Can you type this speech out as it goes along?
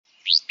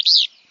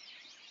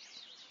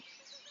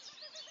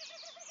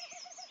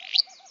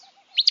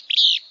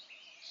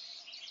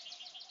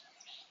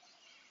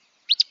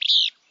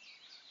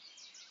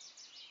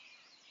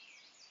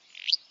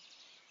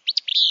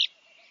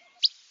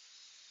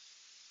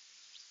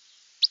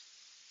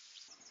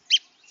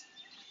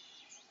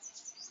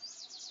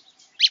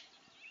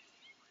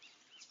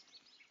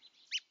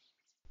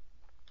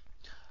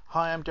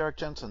Hi, I'm Derrick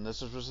Jensen.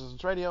 This is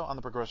Resistance Radio on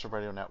the Progressive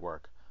Radio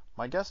Network.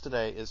 My guest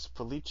today is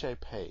Felice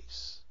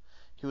Pace.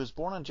 He was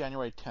born on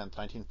January 10,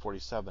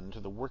 1947,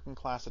 into the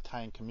working-class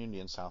Italian community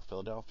in South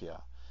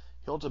Philadelphia.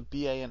 He holds a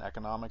BA in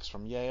economics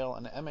from Yale,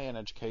 an MA in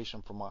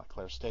education from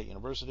Montclair State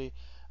University,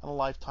 and a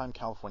lifetime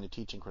California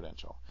teaching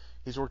credential.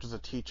 He's worked as a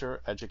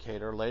teacher,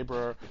 educator,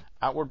 laborer,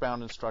 outward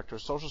bound instructor,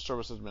 social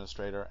services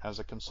administrator, and as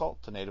a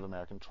consultant to Native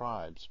American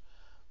tribes.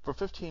 For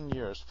 15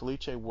 years,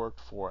 Felice worked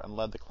for and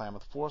led the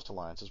Klamath Forest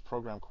Alliance as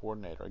program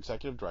coordinator,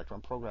 executive director,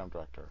 and program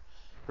director.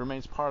 He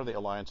remains part of the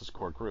Alliance's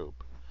core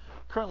group.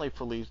 Currently,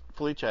 Felice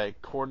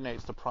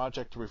coordinates the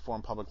project to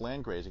reform public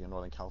land grazing in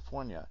Northern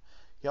California.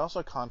 He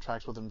also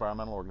contracts with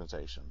environmental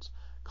organizations.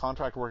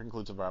 Contract work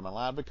includes environmental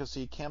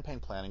advocacy,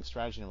 campaign planning,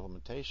 strategy and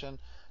implementation,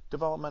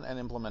 development and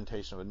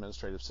implementation of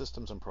administrative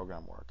systems and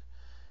program work.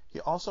 He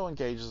also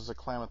engages as a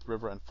Klamath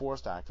River and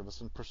forest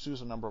activist and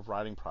pursues a number of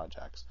writing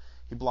projects.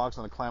 He blogs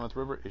on the Klamath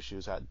River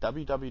issues at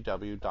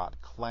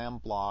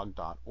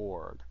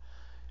www.clamblog.org.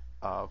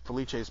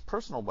 Felice's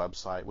personal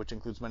website, which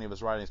includes many of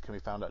his writings, can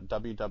be found at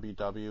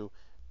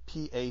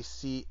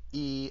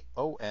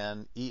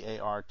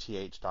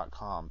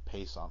www.paceonearth.com,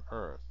 Pace on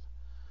Earth.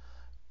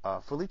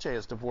 Felice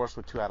is divorced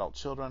with 2 adult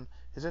children.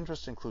 His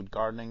interests include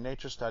gardening,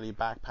 nature study,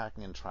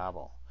 backpacking, and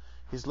travel.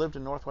 He's lived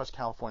in northwest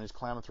California's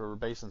Klamath River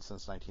Basin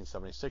since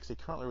 1976. He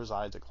currently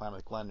resides at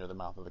Klamath Glen near the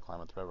mouth of the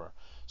Klamath River.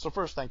 So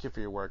first, thank you for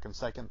your work, and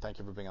second, thank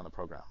you for being on the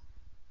program.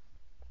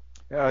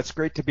 Yeah, it's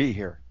great to be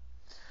here.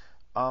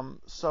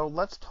 So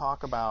let's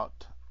talk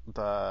about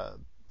the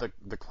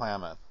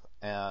Klamath.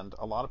 And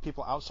a lot of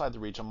people outside the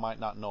region might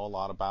not know a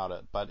lot about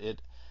it, but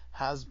it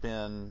has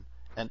been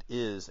and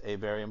is a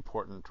very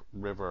important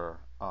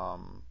river.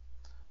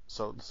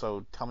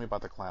 So tell me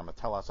about the Klamath.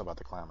 Tell us about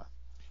the Klamath.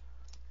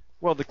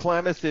 Well, the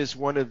Klamath is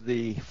one of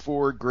the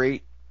 4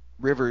 great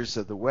rivers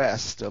of the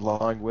West,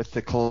 along with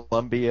the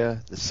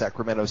Columbia, the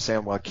Sacramento,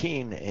 San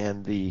Joaquin,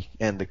 and the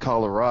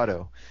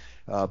Colorado.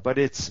 But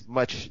it's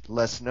much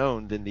less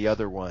known than the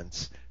other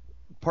ones,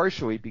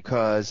 partially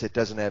because it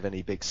doesn't have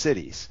any big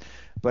cities.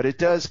 But it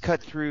does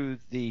cut through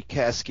the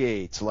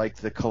Cascades like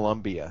the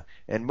Columbia,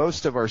 and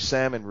most of our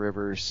salmon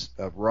rivers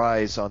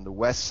rise on the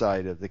west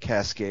side of the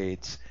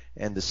Cascades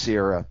and the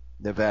Sierra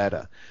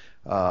Nevada.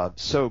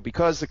 So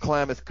because the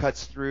Klamath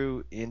cuts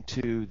through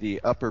into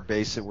the upper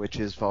basin, which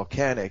is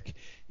volcanic,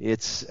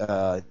 it's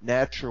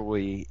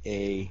naturally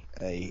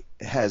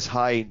has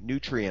high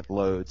nutrient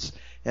loads,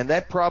 and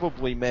that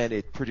probably meant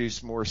it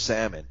produced more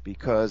salmon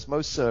because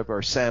most of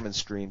our salmon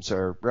streams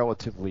are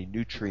relatively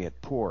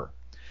nutrient poor.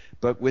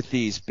 But with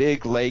these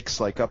big lakes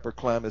like Upper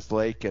Klamath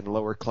Lake and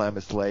Lower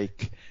Klamath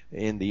Lake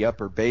in the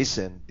upper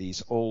basin,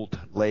 these old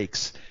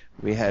lakes,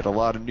 we had a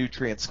lot of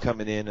nutrients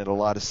coming in and a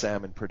lot of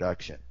salmon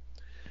production.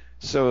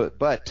 So,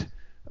 but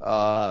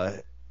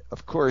of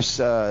course,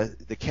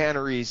 the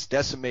canneries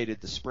decimated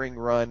the spring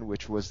run,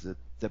 which was the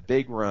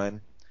big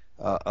run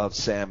of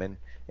salmon,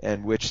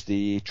 and which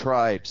the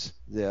tribes,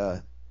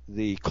 the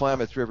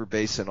Klamath River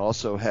Basin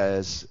also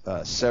has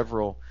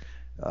several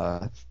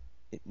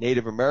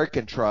Native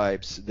American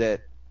tribes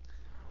that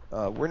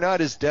were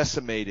not as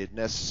decimated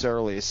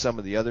necessarily as some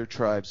of the other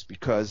tribes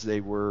because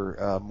they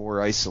were more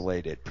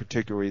isolated,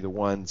 particularly the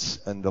ones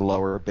in the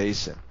lower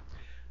basin.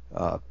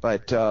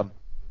 But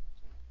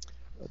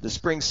the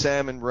spring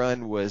salmon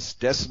run was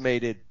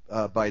decimated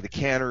by the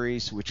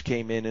canneries, which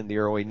came in the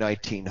early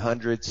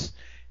 1900s,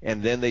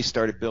 and then they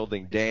started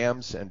building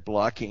dams and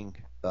blocking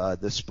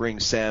the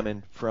spring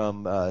salmon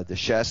from the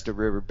Shasta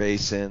River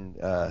Basin,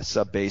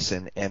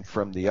 sub-basin, and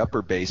from the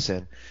upper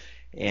basin,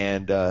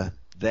 and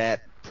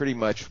that pretty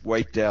much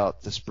wiped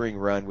out the spring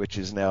run, which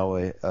is now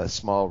a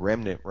small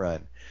remnant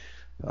run,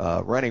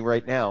 running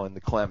right now in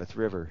the Klamath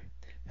River,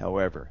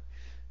 however.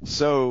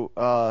 So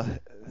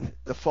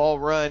the fall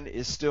run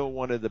is still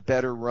one of the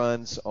better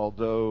runs,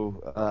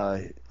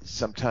 although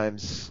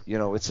sometimes,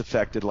 it's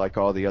affected like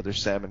all the other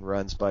salmon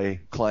runs by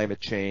climate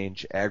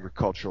change,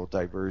 agricultural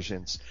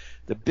diversions.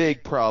 The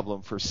big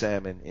problem for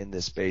salmon in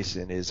this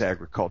basin is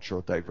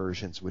agricultural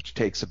diversions, which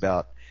takes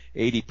about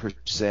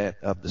 80%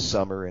 of the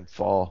summer and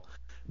fall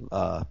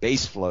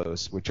base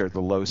flows, which are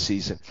the low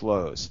season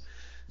flows.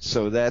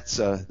 So that's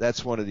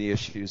one of the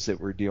issues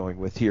that we're dealing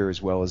with here,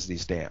 as well as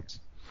these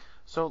dams.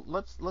 So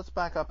let's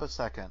back up a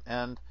second.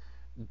 And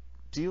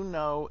do you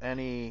know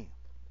any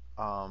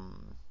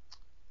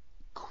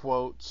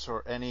quotes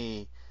or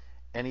any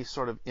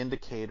sort of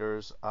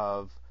indicators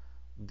of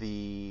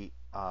the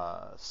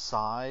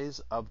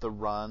size of the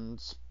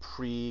runs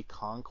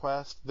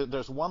pre-conquest?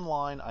 There's one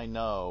line I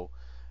know,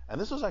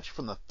 and this was actually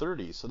from the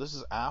 30s, so this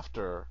is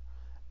after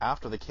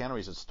the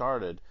canneries had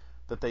started,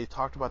 that they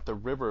talked about the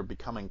river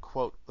becoming,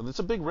 quote, and it's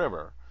a big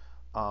river,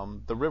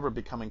 the river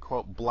becoming,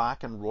 quote,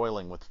 black and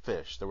roiling with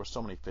fish. There were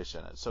so many fish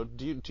in it. So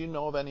do you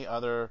know of any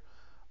other,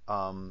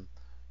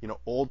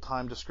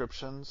 old-time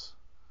descriptions?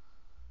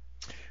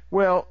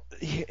 Well,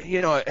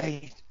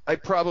 I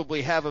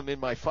probably have them in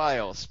my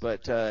files,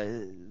 but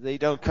they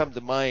don't come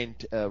to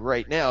mind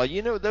right now.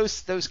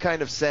 Those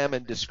kind of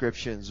salmon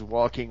descriptions,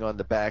 walking on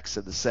the backs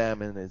of the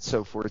salmon and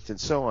so forth and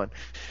so on.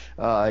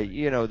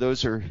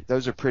 Those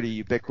are pretty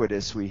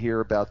ubiquitous. We hear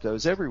about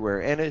those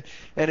everywhere, and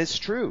it's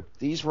true.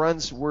 These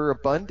runs were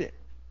abundant,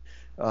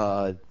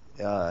 and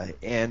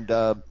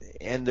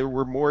there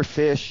were more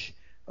fish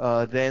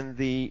than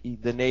the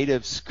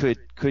natives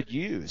could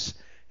use.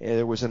 And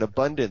there was an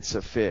abundance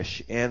of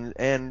fish,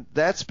 and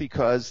that's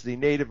because the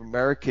Native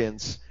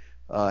Americans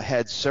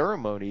had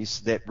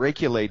ceremonies that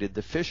regulated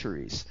the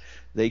fisheries.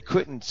 They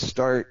couldn't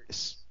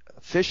start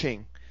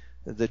fishing.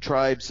 The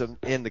tribes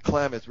in the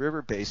Klamath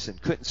River Basin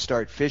couldn't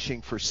start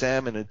fishing for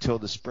salmon until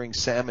the spring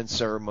salmon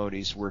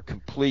ceremonies were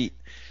complete,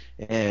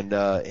 and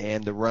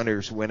the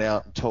runners went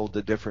out and told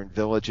the different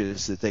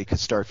villages that they could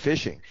start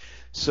fishing.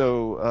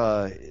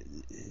 So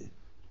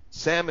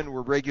salmon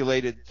were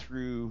regulated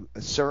through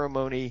a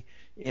ceremony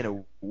in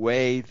a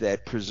way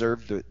that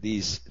preserved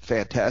these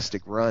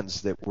fantastic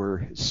runs that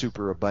were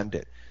super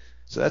abundant.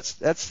 So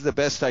that's the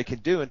best I can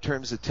do in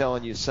terms of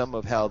telling you some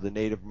of how the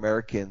Native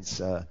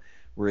Americans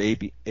were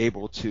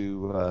able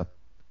to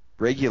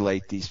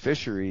regulate these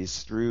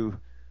fisheries through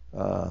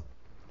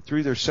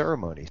their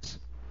ceremonies.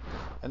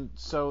 And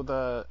so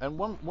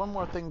one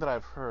more thing that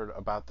I've heard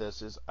about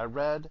this is I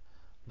read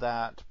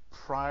that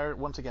prior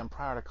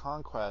to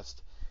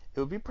conquest, it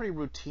would be pretty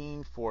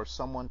routine for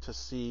someone to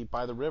see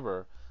by the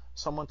river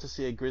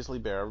a grizzly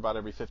bear about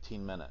every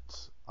 15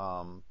 minutes.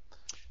 Go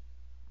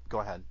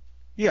ahead.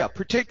 Yeah,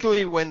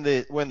 particularly when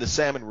the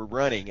salmon were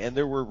running, and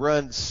there were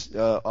runs.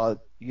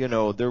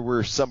 There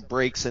were some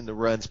breaks in the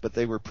runs, but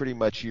they were pretty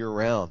much year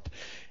round.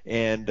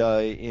 And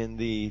in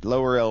the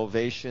lower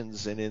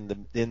elevations and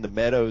in the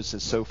meadows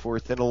and so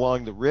forth, and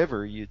along the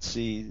river, you'd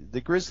see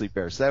the grizzly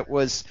bears. That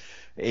was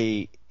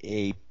a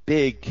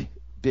big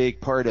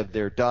part of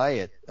their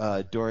diet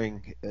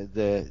during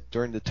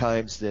the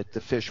times that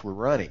the fish were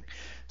running.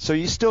 So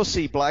you still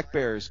see black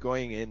bears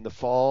going in the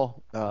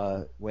fall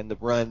when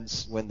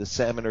the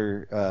salmon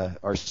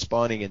are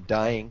spawning and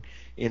dying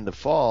in the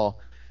fall.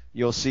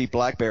 You'll see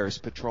black bears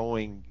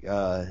patrolling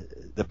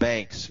the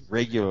banks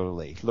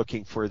regularly,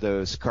 looking for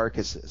those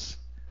carcasses,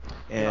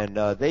 and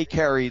they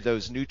carry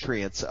those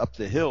nutrients up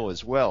the hill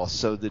as well.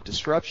 So the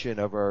disruption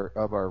of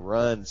our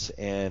runs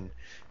and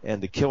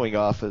the killing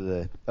off of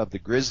the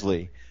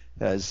grizzly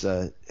has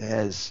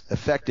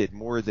affected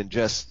more than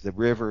just the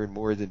river and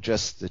more than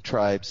just the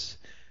tribes.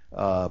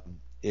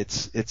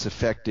 It's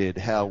affected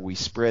how we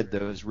spread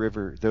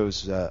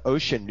those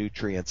ocean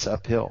nutrients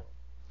uphill.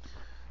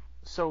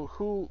 So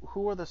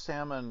who are the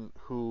salmon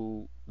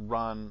who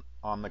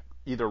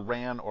either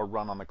ran or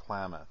run on the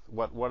Klamath?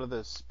 What are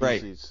the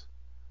species?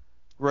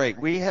 Right.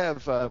 We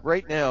have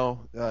right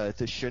now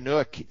the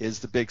Chinook is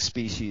the big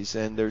species,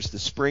 and there's the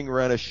spring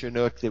run of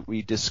Chinook that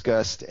we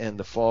discussed, and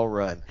the fall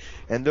run,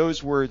 and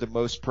those were the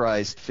most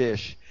prized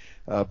fish,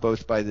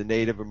 both by the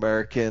Native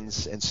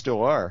Americans and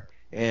still are,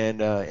 and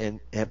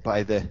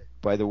by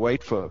the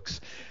white folks.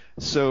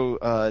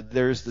 So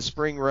there's the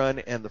spring run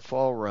and the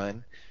fall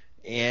run.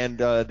 And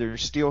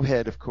there's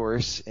steelhead, of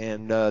course,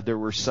 and there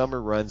were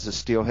summer runs of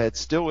steelhead.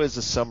 Still is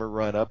a summer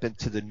run up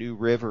into the New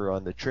River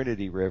on the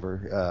Trinity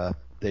River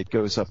that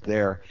goes up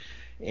there.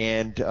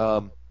 And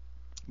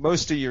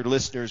most of your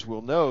listeners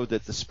will know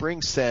that the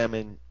spring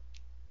salmon,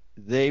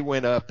 they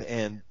went up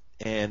and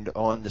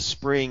on the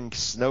spring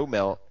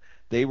snowmelt,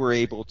 they were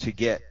able to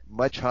get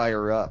much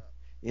higher up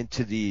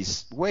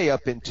way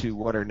up into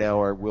what are now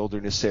our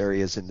wilderness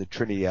areas in the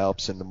Trinity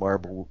Alps and the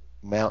Marble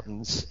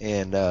Mountains,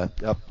 and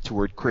up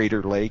toward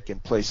Crater Lake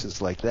and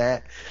places like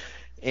that.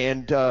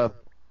 And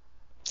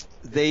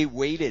they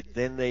waited.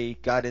 Then they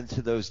got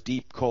into those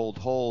deep, cold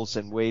holes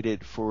and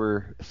waited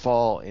for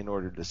fall in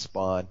order to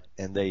spawn,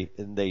 and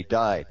they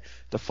died.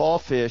 The fall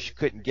fish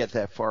couldn't get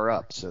that far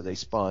up, so they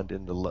spawned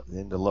in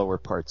the lower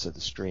parts of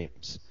the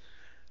streams.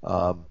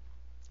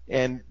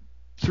 And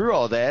through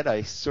all that,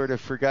 I sort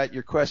of forgot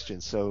your question.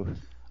 So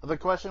the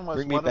question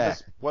was,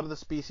 what are the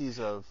species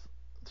of?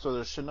 So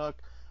there's Chinook,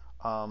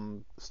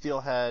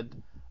 steelhead.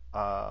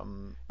 I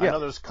know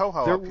there's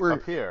coho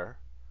up here.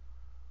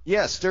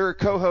 Yes, there are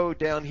coho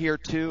down here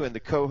too, and the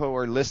coho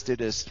are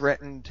listed as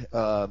threatened.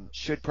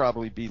 Should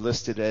probably be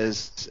listed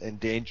as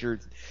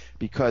endangered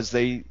because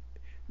they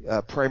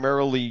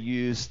primarily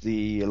use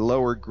the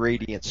lower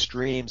gradient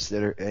streams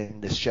that are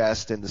in the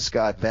Shasta and the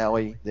Scott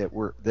Valley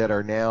that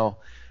are now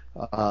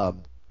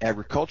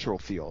agricultural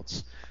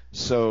fields.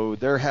 So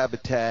their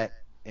habitat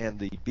and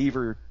the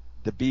beaver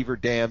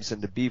dams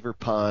and the beaver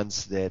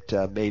ponds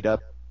that made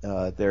up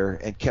there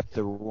and kept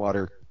the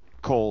water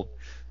cold,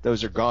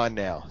 those are gone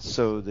now.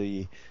 So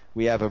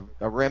we have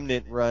a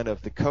remnant run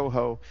of the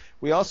coho.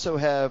 We also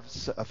have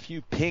a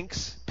few pink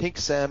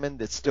salmon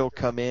that still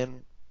come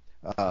in,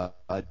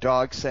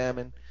 dog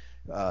salmon,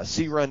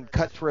 sea run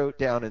cutthroat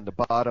down in the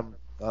bottom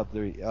of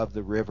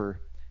the river,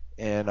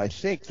 and I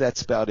think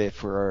that's about it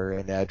for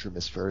our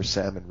anadromous for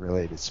salmon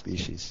related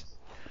species.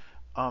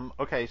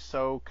 Okay,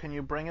 so can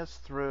you bring us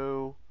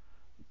through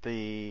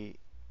the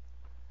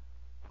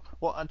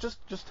Well,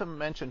 just to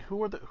mention,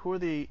 who are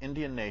the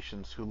Indian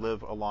nations who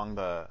live along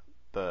the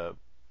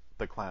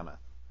Klamath?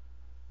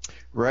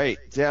 Right.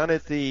 Down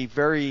at the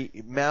very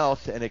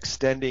mouth and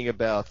extending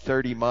about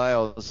 30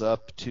 miles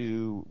up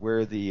to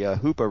where the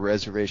Hoopa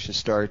Reservation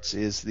starts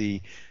is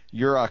the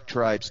Yurok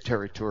tribe's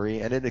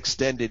territory, and it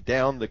extended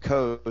down the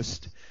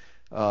coast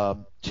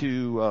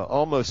to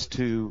almost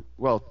to,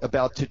 well,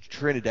 about to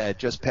Trinidad,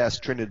 just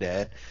past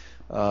Trinidad,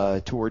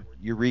 toward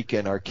Eureka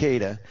and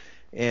Arcata.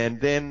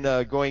 And then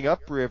going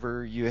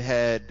upriver, you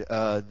had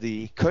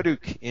the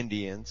Kuduk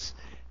Indians.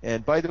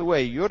 And by the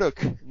way,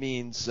 Yurok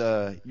means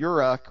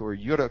Yurok, or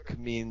Yurok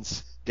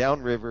means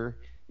downriver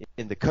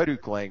in the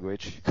Kuduk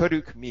language.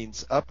 Kuduk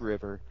means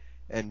upriver,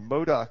 and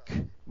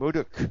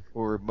Moduk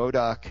or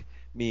Modoc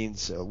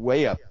means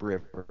way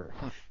upriver.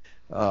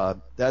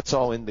 That's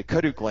all in the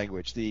Kuduk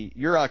language. The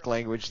Yurok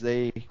language,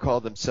 they call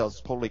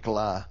themselves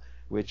Polikala,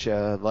 which,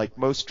 like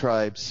most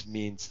tribes,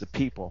 means the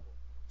people.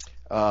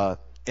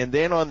 And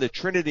then on the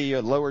Trinity,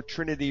 lower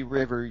Trinity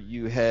River,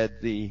 you had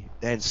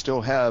and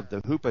still have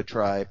the Hoopa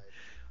tribe.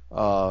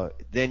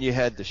 Then you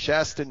had the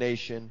Shasta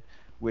Nation,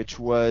 which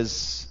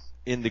was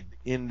in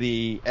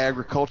the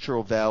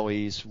agricultural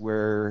valleys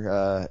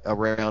where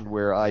around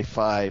where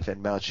I-5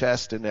 and Mount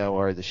Shasta now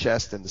are, the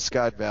Shasta and the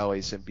Scott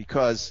valleys, and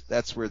because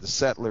that's where the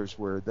settlers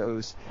were,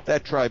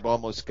 that tribe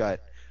almost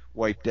got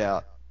wiped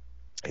out.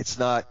 It's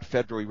not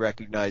federally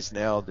recognized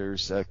now.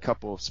 There's a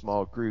couple of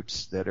small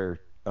groups that are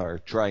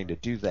trying to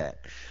do that.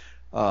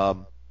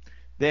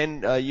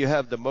 Then you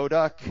have the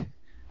Modoc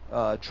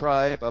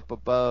tribe up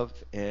above,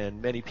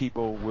 and many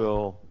people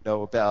will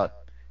know about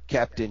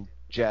Captain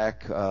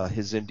Jack.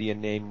 His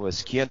Indian name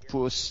was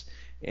Kientpus,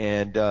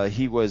 and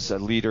he was a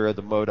leader of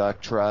the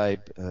Modoc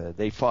tribe.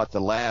 They fought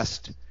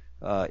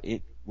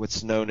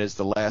what's known as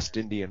the last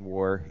Indian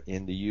War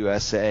in the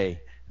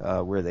USA,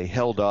 where they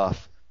held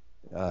off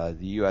the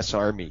U.S.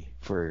 Army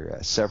for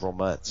several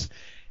months.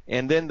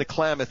 And then the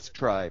Klamath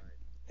tribe,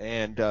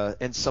 and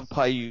some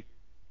Paiute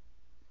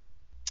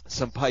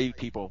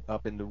people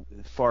up in the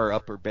far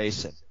upper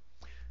basin.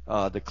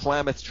 The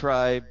Klamath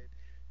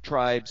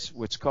tribes,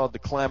 what's called the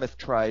Klamath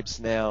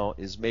tribes now,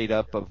 is made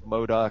up of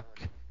Modoc,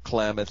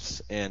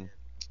 Klamaths, and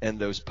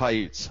those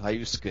Paiutes,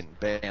 Hyuskin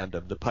band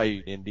of the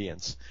Paiute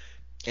Indians.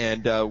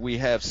 And we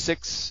have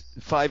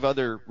 5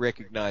 other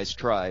recognized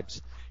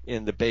tribes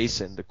in the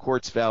basin: the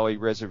Quartz Valley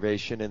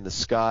Reservation and the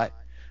Scott,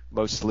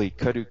 mostly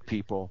Kuduk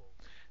people.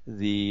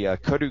 The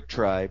Kuduk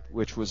tribe,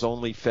 which was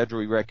only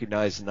federally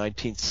recognized in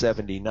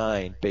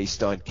 1979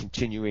 based on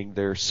continuing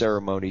their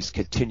ceremonies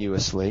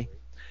continuously.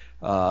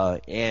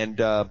 And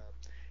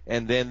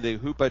then the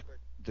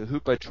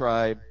Hoopa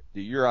tribe,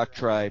 the Yurok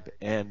tribe,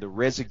 and the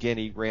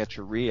Rezageni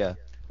Rancheria,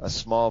 a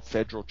small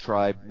federal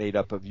tribe made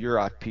up of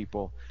Yurok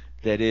people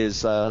that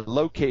is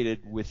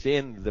located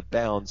within the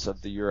bounds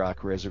of the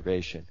Yurok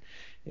Reservation.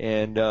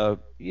 And,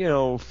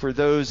 for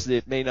those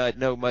that may not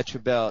know much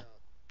about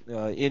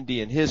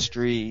Indian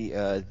history,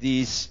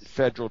 these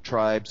federal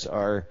tribes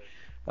are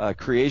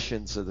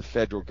creations of the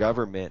federal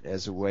government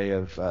as a way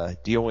of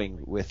dealing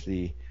with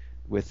the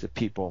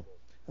people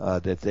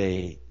that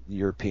the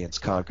Europeans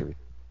conquered.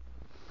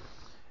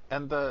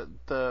 And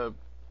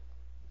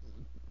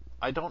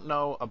I don't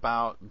know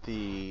about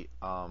the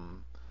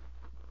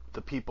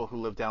people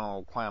who live down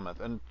on Klamath.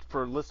 And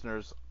for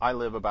listeners, I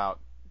live about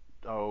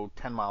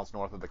 10 miles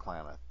north of the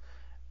Klamath,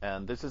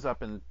 and this is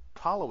up in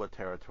Tolowa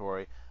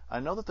territory. I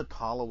know that the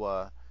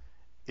Tolowa,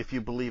 if you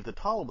believe the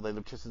Tolowa, they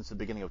lived here since the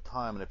beginning of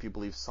time, and if you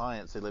believe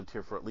science, they lived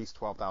here for at least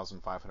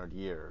 12,500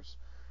 years.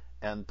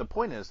 And the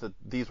point is that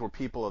these were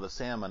people of the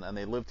salmon, and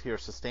they lived here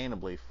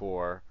sustainably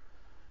for,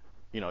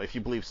 if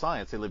you believe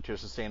science, they lived here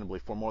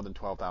sustainably for more than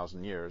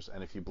 12,000 years,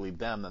 and if you believe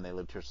them, then they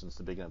lived here since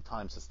the beginning of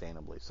time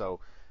sustainably. So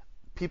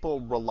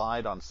people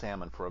relied on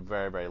salmon for a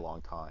very, very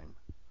long time.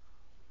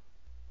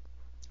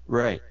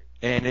 Right,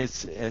 and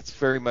it's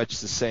very much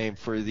the same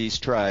for these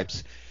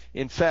tribes.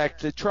 In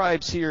fact, the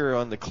tribes here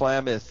on the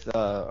Klamath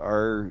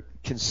are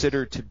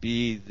considered to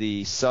be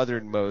the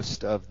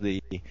southernmost of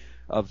the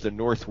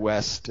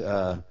Northwest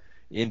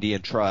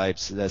Indian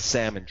tribes, the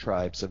salmon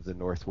tribes of the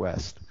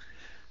Northwest,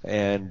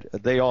 and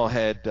they all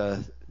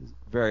had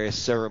various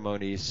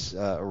ceremonies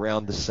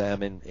around the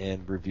salmon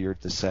and revered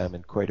the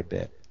salmon quite a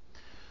bit.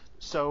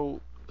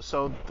 So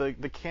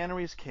the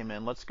canneries came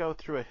in. Let's go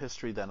through a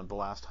history then of the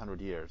last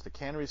 100 years. The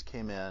canneries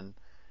came in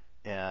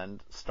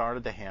and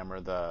started to hammer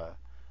the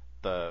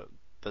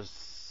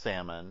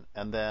salmon,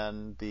 and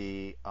then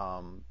the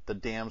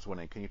dams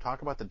went in. Can you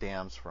talk about the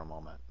dams for a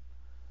moment?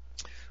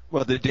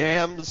 Well, the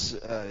dams,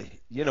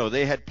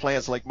 they had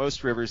plans like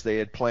most rivers. They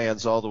had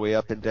plans all the way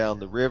up and down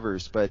the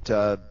rivers, but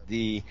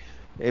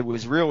it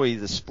was really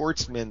the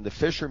sportsmen, the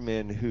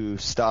fishermen, who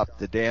stopped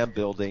the dam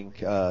building.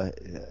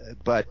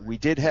 But we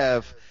did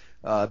have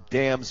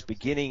dams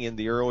beginning in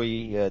the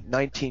early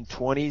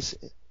 1920s,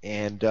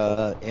 and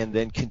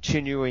then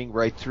continuing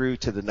right through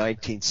to the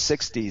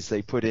 1960s.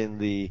 They put in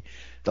the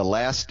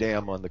last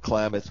dam on the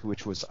Klamath,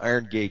 which was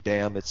Iron Gate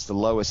Dam. It's the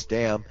lowest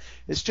dam.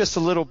 It's just a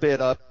little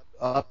bit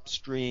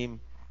upstream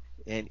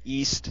and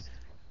east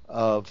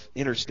of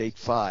Interstate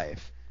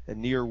 5,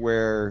 near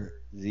where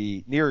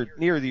near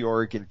the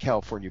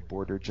Oregon-California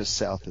border, just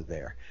south of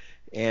there.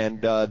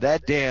 And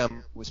that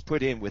dam was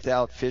put in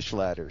without fish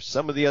ladders.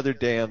 Some of the other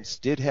dams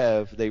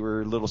they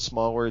were a little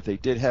smaller, they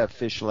did have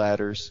fish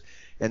ladders,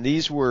 and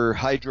these were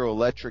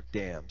hydroelectric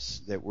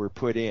dams that were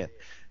put in.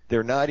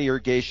 They're not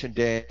irrigation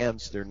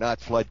dams, they're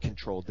not flood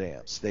control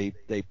dams.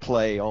 They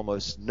play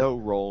almost no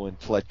role in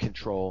flood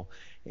control,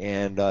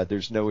 and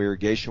there's no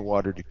irrigation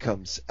water that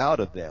comes out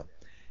of them.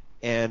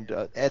 And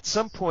at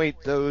some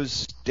point,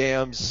 those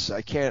dams,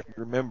 I can't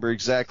remember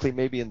exactly,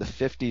 maybe in the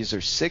 50s or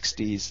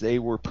 60s, they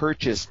were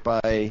purchased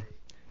by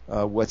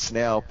what's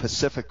now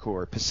Pacific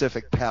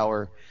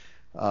Power,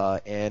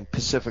 and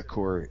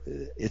Pacificor.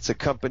 It's a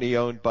company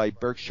owned by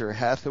Berkshire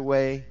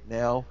Hathaway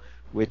now,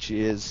 which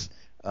is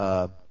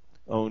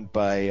owned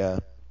by,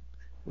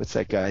 what's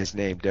that guy's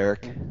name,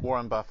 Derrick?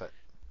 Warren Buffett.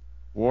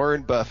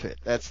 Warren Buffett,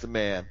 that's the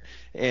man.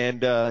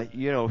 And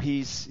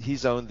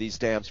he's owned these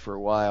dams for a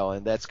while,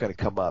 and that's going to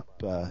come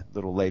up a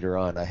little later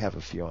on. I have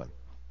a few on.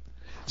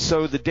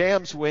 So the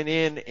dams went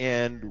in,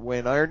 and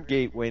when Iron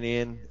Gate went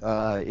in,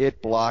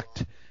 it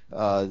blocked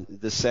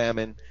the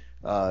salmon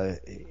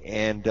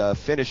and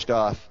finished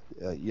off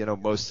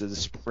most of the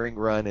spring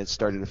run and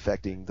started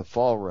affecting the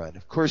fall run.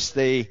 Of course,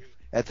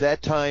 at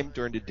that time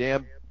during the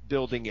dam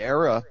building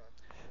era,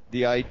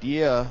 the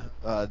idea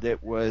that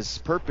was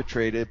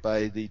perpetrated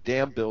by the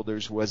dam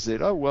builders was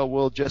that,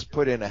 we'll just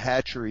put in a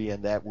hatchery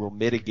and that will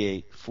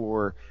mitigate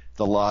for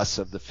the loss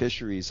of the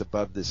fisheries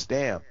above this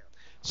dam.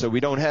 So we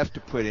don't have to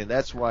put in.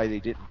 That's why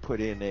they didn't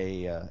put in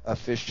a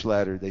fish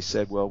ladder. They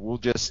said, we'll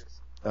just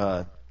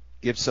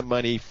give some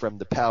money from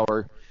the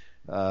power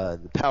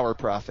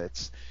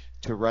profits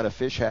to run a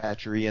fish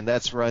hatchery, and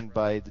that's run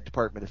by the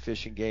Department of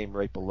Fish and Game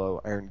right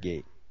below Iron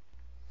Gate.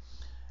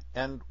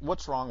 And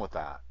what's wrong with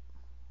that?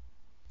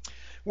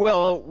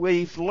 Well,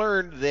 we've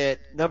learned that,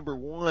 number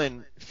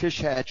one, fish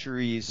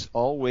hatcheries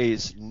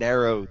always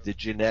narrow the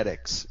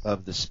genetics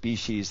of the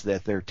species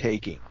that they're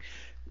taking.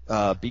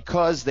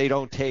 Because they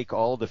don't take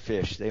all the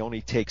fish, they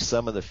only take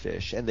some of the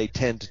fish, and they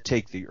tend to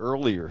take the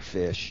earlier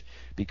fish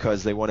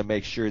because they want to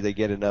make sure they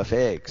get enough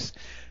eggs.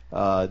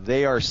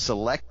 They are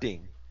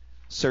selecting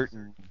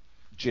certain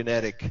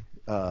genetic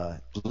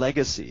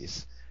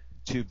legacies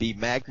to be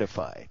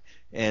magnified.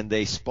 And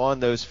they spawn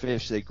those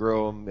fish, they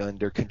grow them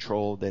under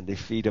control, then they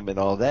feed them and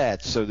all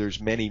that. So there's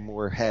many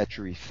more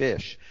hatchery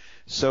fish.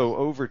 So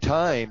over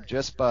time,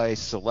 just by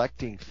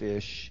selecting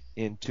fish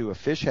into a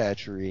fish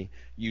hatchery,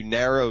 you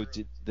narrow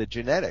the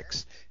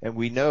genetics. And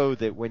we know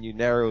that when you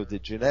narrow the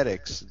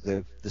genetics,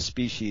 the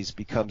species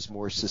becomes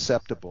more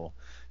susceptible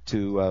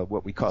to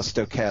what we call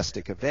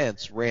stochastic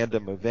events,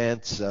 random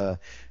events,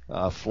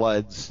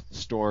 floods,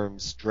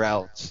 storms,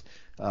 droughts,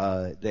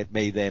 that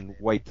may then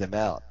wipe them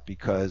out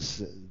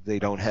because they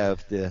don't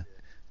have the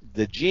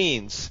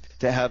genes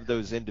to have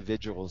those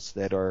individuals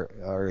that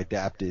are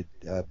adapted,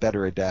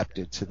 better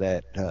adapted to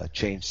that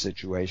changed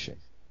situation.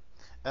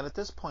 And at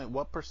this point,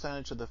 what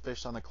percentage of the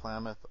fish on the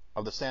Klamath,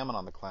 of the salmon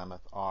on the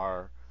Klamath,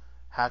 are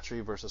hatchery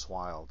versus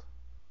wild?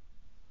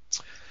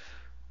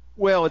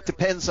 Well, it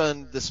depends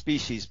on the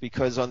species,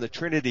 because on the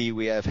Trinity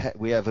we have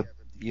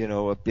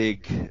a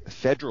big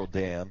federal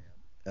dam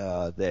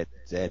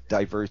that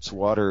diverts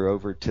water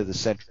over to the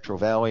Central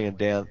Valley and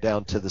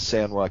down to the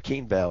San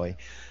Joaquin Valley,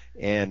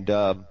 and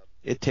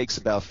it takes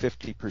about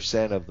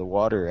 50% of the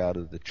water out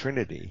of the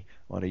Trinity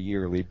on a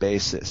yearly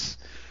basis.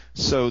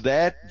 So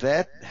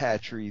that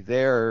hatchery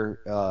there,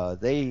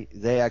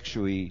 they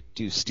actually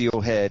do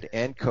steelhead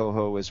and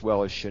coho as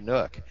well as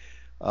Chinook,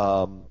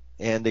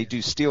 and they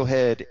do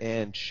steelhead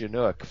and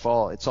Chinook.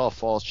 It's all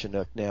fall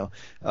Chinook now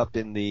up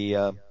in the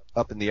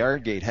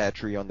Iron Gate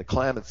hatchery on the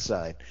Klamath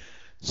side.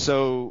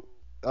 So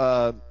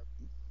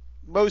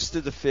most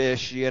of the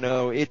fish,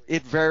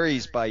 it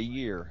varies by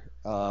year,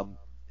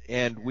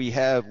 and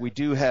we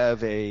do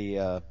have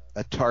a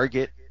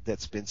target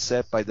that's been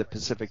set by the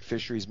Pacific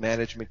Fisheries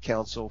Management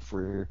Council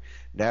for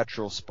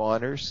natural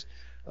spawners.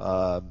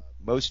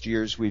 Most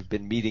years we've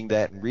been meeting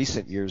that in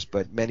recent years,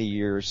 but many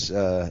years,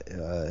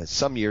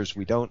 some years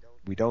we don't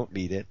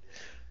meet it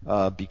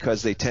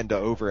because they tend to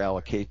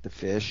over-allocate the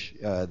fish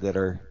that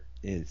are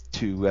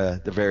to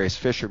the various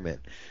fishermen.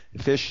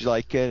 Fish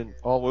like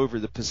all over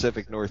the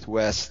Pacific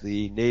Northwest,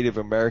 the Native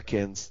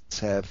Americans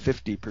have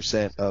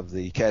 50% of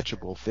the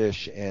catchable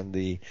fish, and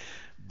the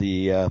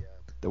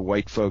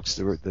white folks,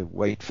 the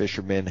white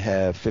fishermen,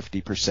 have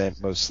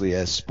 50%, mostly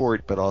as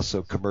sport, but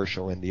also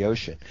commercial in the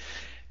ocean.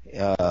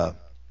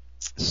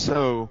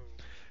 So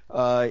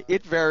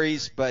it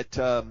varies, but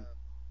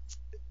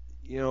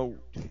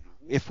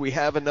if we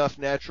have enough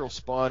natural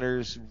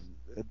spawners,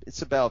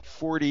 it's about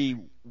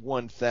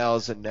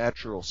 41,000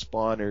 natural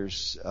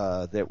spawners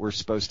that we're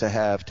supposed to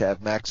have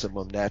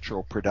maximum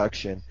natural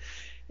production,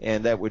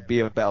 and that would be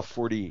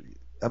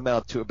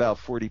amount to about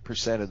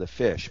 40% of the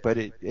fish. But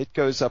it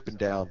goes up and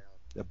down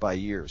by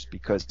years,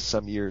 because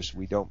some years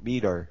we don't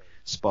meet our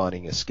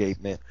spawning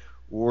escapement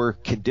or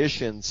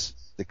conditions.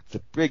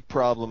 The big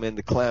problem in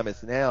the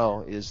Klamath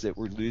now is that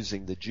we're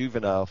losing the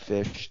juvenile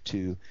fish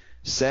to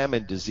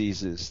salmon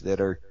diseases that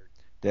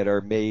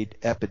are made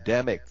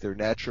epidemic. They're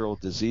natural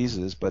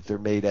diseases, but they're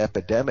made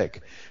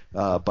epidemic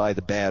by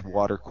the bad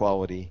water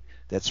quality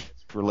that's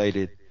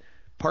related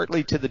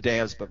partly to the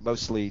dams, but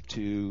mostly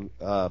to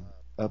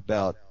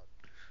about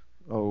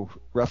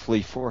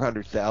roughly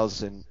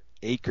 400,000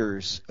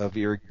 acres of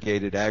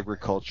irrigated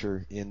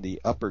agriculture in the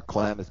upper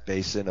Klamath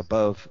Basin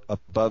above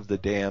the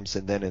dams,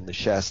 and then in the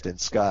Shasta and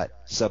Scott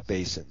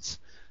subbasins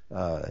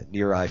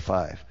near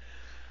I-5.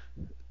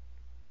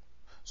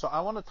 So I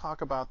want to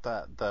talk about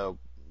the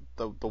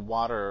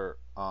water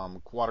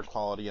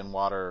quality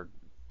and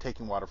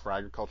taking water for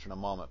agriculture in a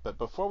moment. But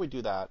before we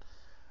do that,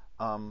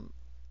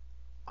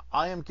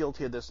 I am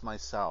guilty of this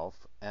myself,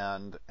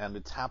 and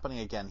it's happening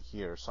again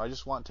here. So I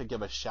just want to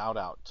give a shout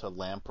out to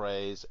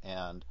lampreys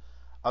and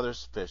other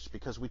fish,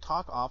 because we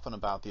talk often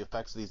about the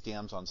effects of these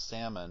dams on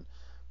salmon,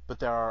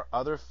 but there are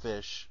other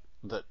fish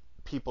that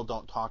people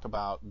don't talk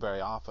about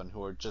very often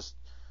who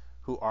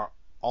are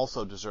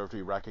also deserve to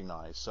be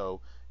recognized.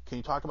 So can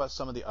you talk about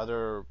some of the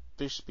other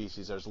fish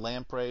species? There's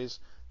lampreys,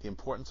 the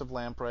importance of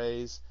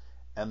lampreys,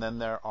 and then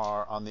there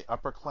are, on the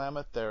upper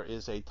Klamath, there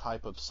is a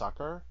type of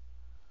sucker.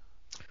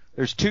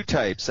 There's two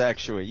types,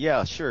 actually.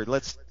 Yeah, sure.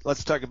 Let's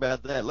talk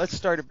about that. Let's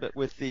start a bit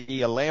with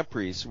the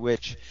lampreys,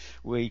 which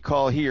we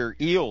call here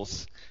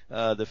eels.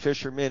 The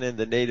fishermen and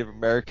the Native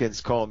Americans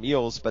call them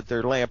eels, but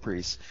they're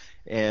lampreys.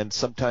 And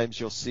sometimes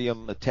you'll see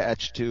them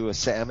attached to a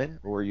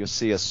salmon, or you'll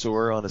see a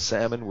sore on a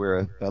salmon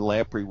where a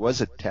lamprey was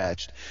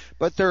attached.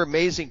 But they're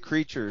amazing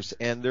creatures,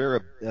 and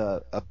they're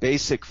a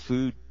basic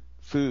food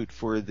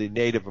for the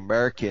Native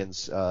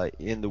Americans.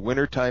 In the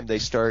wintertime, they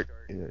start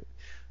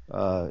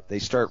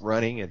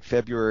running in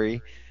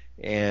February,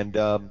 and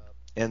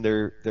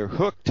they're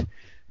hooked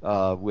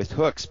with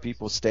hooks.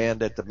 People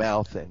stand at the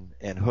mouth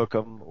and hook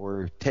them,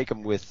 or take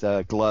them with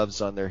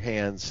gloves on their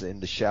hands in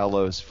the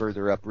shallows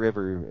further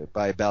upriver.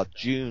 By about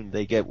June,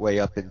 they get way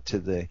up into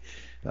the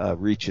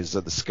reaches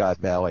of the Scott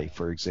Valley,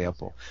 for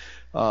example.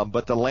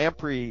 But the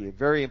lamprey,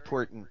 very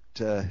important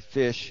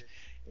fish,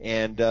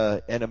 and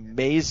an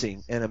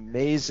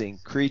amazing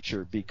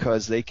creature,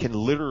 because they can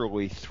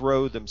literally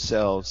throw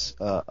themselves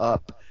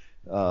up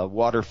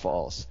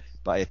waterfalls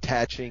by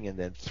attaching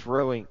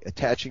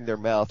their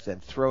mouth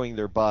and throwing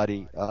their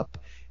body up,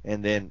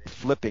 and then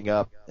flipping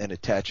up and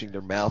attaching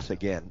their mouth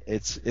again.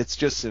 It's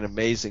just an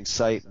amazing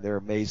sight, and they're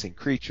an amazing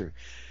creature.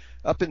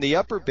 Up in the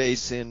upper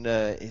basin,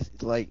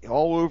 like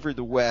all over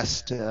the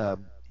West,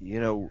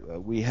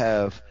 we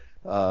have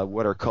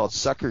what are called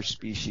sucker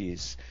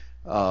species,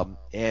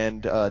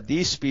 and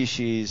these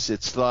species,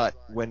 it's thought,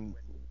 when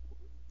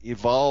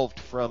evolved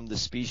from the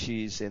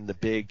species in the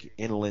big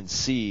inland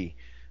sea,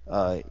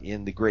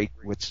 in the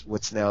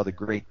what's now the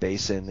Great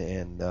Basin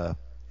and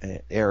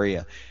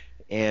area,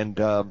 and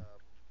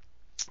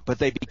but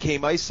they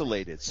became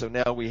isolated. So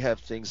now we have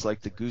things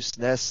like the Goose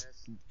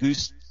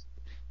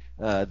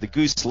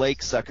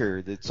Lake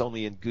sucker that's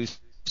only in Goose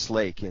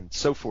Lake, and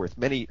so forth.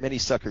 Many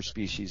sucker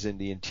species in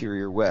the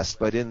interior West,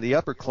 but in the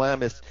upper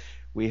Klamath,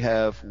 we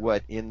have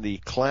what in the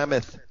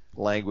Klamath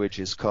language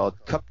is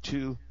called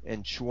Kuptu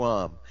and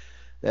Chwam.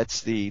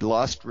 That's the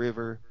Lost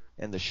River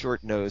and the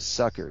short-nosed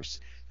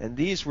suckers. And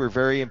these were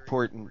very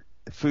important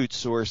food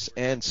source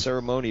and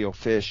ceremonial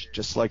fish,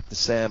 just like the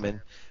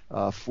salmon,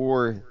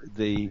 for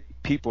the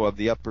people of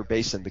the upper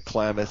basin, the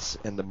Klamaths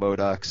and the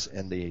Modocs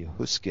and the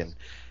Huskin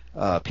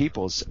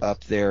peoples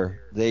up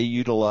there. They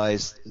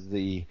utilize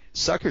the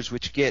suckers,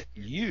 which get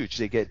huge.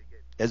 They get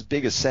as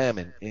big as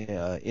salmon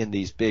in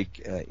these big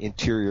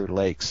interior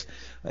lakes,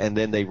 and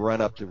then they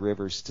run up the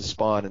rivers to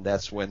spawn, and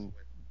that's when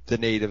the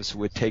natives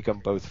would take them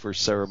both for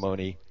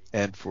ceremony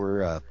and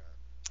for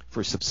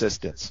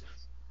subsistence.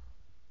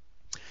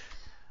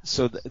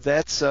 So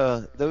that's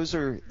those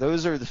are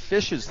the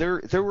fishes.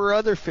 There were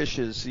other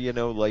fishes,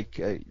 like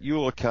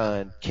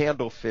eulachon,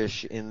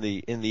 candlefish in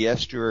the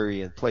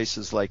estuary and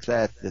places like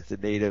that the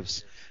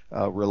natives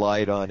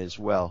relied on as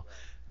well.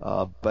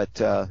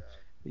 But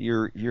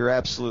you're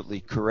absolutely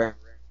correct.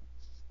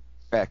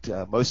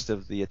 Most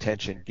of the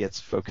attention gets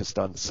focused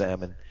on the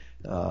salmon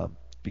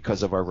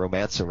because of our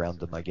romance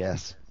around them, I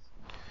guess.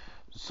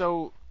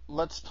 So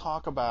let's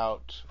talk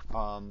about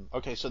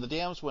so the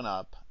dams went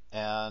up,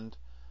 and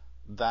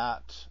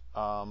that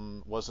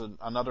was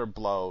another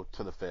blow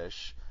to the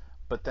fish.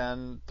 But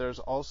then there's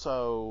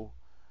also,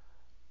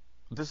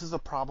 this is a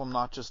problem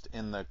not just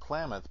in the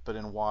Klamath, but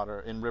in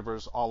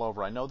rivers all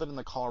over. I know that in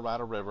the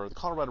Colorado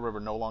River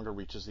no longer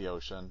reaches the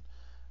ocean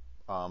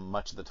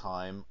much of the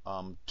time.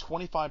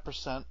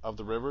 25% of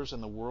the rivers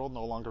in the world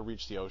no longer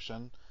reach the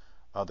ocean.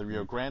 The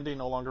Rio Grande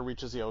no longer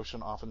reaches the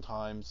ocean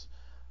oftentimes.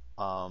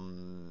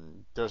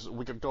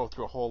 We could go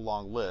through a whole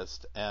long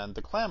list, and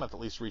the Klamath at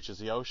least reaches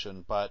the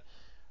ocean, but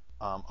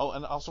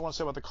and I also want to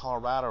say about the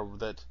Colorado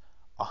that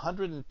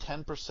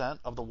 110%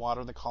 of the water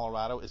in the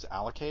Colorado is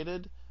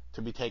allocated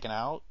to be taken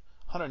out,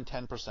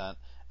 110%,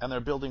 and they're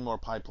building more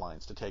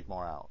pipelines to take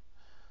more out.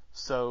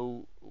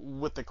 So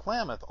with the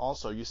Klamath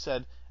also, you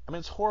said,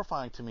 it's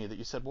horrifying to me that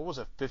you said, what was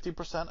it,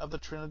 50% of the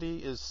Trinity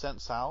is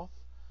sent south?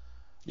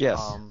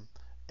 Yes.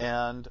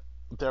 And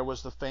there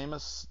was the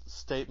famous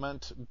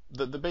statement,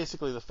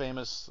 basically the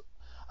famous,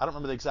 I don't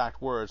remember the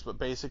exact words, but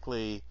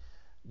basically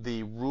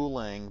the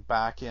ruling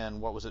back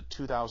in, what was it,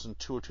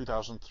 2002 or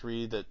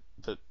 2003, that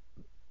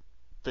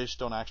fish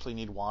don't actually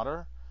need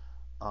water.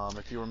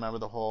 If you remember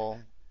the whole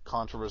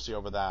controversy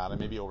over that, I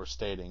may be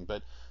overstating,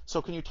 but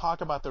so can you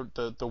talk about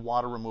the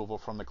water removal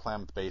from the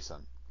Klamath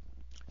Basin?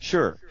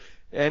 Sure.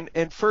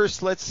 And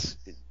first, this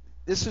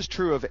is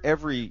true of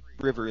every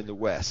river in the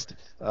West.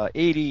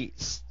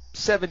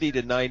 70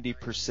 to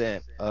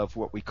 90% of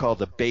what we call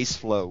the base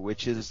flow,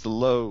 which is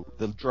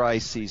the dry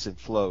season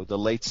flow, the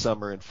late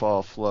summer and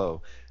fall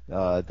flow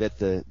that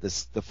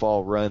the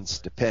fall runs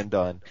depend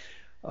on,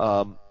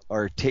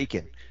 are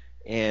taken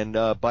and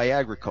by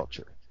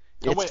agriculture.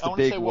 Oh, It's wait, the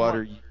big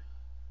water. I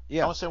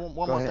Yeah, want to say one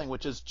go more ahead. thing,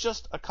 which is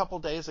just a couple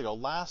days ago,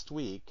 last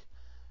week,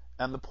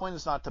 and the point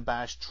is not to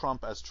bash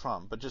Trump as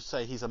Trump, but just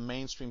say he's a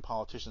mainstream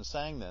politician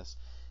saying this.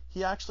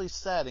 He actually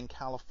said in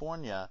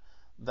California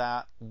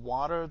that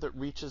water that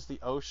reaches the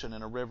ocean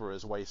in a river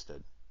is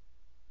wasted.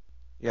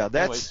 Yeah,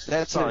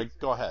 Anyways, sorry,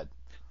 go ahead.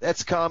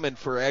 that's common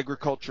for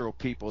agricultural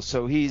people.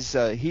 So he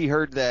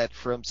heard that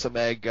from some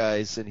ag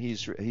guys, and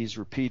he's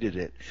repeated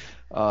it.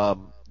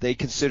 They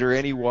consider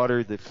any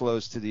water that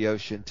flows to the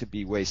ocean to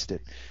be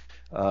wasted,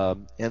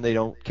 and they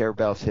don't care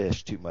about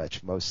fish too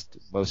much. Most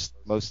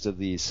of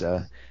these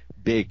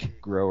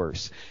big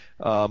growers,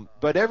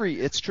 but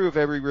it's true of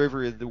every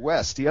river in the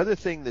West. The other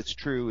thing that's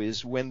true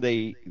is in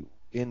the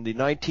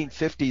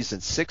 1950s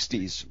and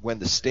 60s, when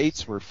the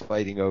states were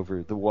fighting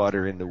over the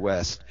water in the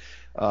West,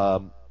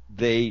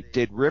 they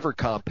did river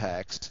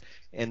compacts,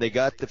 and they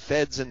got the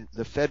feds and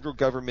the federal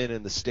government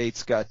and the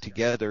states got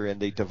together, and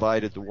they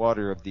divided the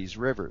water of these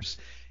rivers.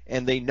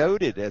 And they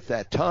noted at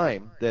that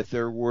time that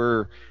there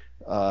were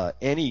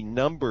any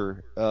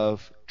number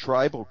of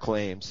tribal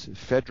claims,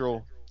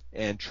 federal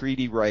and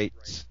treaty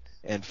rights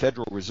and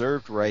federal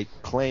reserved right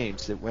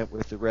claims that went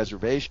with the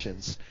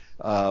reservations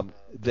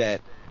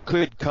that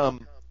could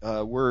come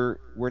had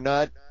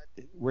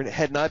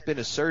not been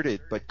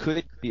asserted, but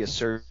could be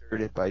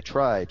asserted by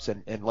tribes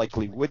and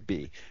likely would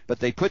be. But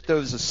they put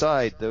those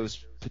aside,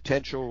 those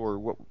potential or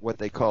what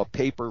they call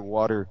paper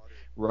water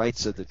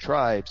rights of the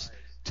tribes,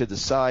 to the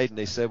side, and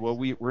they said, well,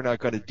 we're not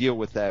going to deal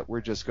with that.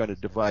 We're just going to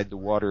divide the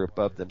water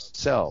above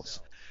themselves.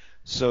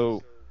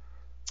 So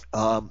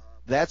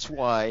that's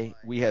why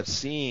we have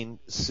seen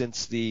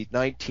since the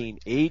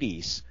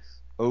 1980s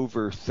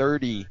over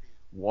 30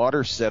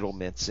 water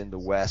settlements in the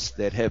West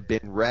that have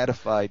been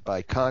ratified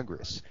by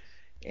Congress.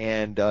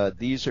 And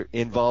these are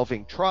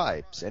involving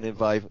tribes and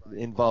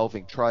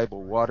involving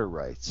tribal water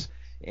rights.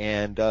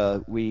 And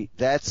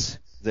that's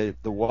the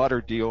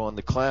water deal on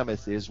the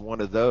Klamath is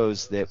one of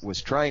those that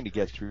was trying to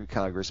get through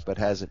Congress but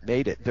hasn't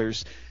made it.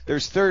 There's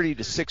 30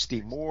 to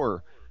 60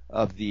 more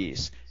of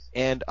these.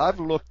 And I've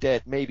looked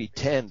at maybe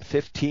 10,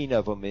 15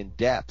 of them in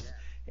depth.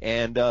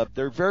 And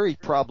they're very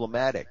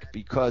problematic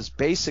because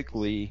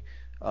basically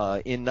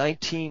in the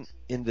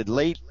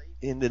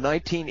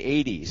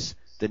 1980s,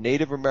 the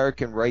Native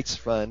American Rights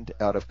Fund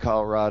out of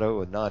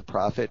Colorado, a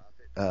nonprofit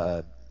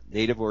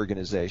Native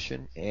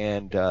organization,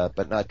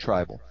 but not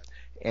tribal,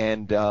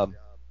 and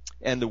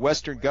the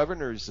Western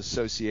Governors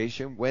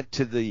Association went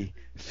to the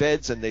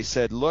feds and they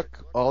said,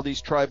 look, all these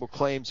tribal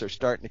claims are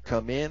starting to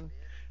come in.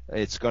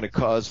 It's going to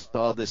cause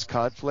all this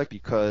conflict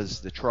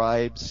because the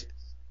tribes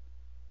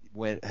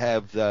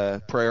have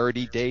the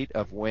priority date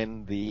of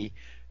when the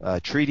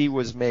treaty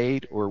was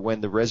made or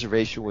when the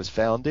reservation was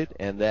founded,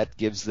 and that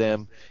gives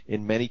them,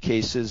 in many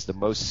cases, the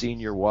most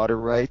senior water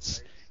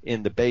rights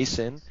in the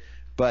basin.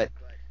 But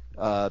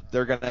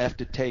they're going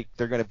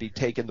to be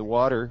taking the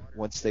water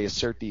once they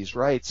assert these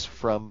rights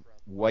from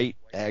white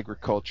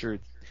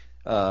agricultural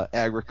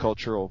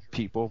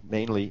people,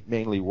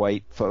 mainly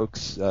white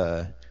folks,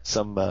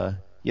 some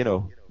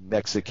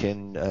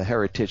Mexican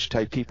heritage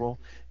type people,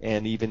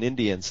 and even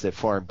Indians that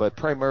farm, but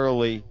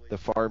primarily the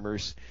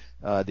farmers,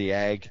 the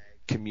ag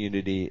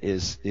community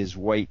is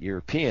white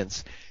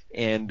Europeans,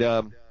 and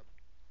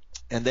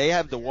they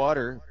have the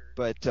water,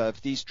 but if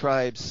these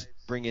tribes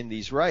bring in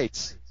these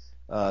rights,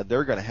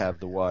 they're going to have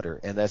the water,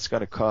 and that's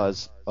going to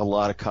cause a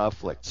lot of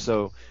conflict.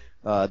 So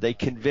they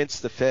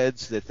convinced the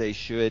feds that they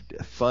should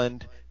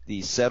fund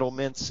these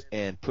settlements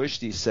and push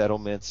these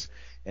settlements,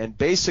 and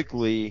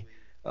basically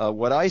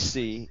what I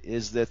see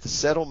is that the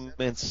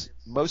settlements,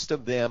 most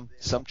of them,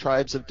 some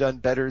tribes have done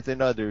better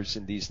than others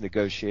in these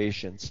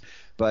negotiations,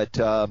 but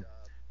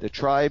the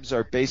tribes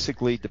are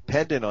basically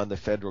dependent on the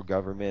federal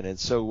government, and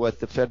so what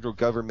the federal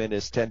government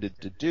has tended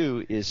to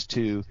do is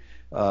to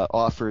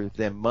offer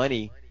them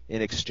money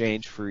in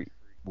exchange for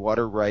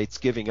water rights,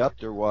 giving up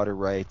their water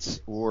rights,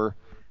 or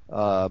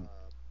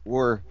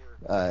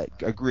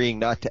agreeing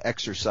not to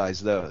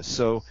exercise those.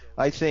 So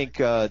I think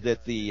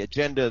that the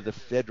agenda of the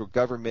federal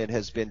government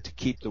has been to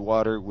keep the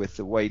water with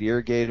the white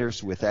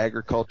irrigators, with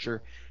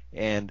agriculture,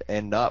 and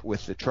not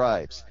with the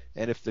tribes.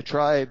 And if the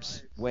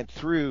tribes went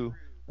through,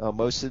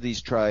 most of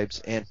these tribes,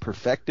 and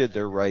perfected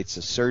their rights,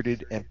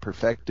 asserted and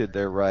perfected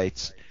their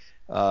rights,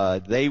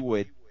 they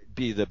would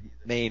be the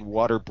main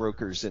water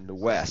brokers in the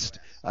West.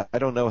 I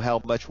don't know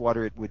how much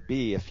water it would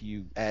be if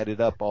you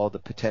added up all the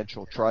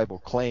potential tribal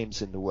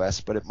claims in the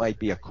West, but it might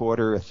be a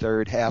quarter, a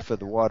third, half of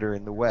the water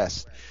in the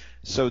West.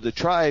 So the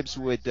tribes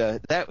would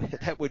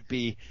that would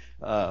be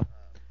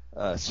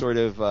sort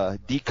of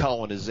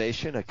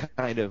decolonization, a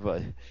kind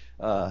of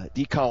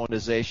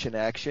decolonization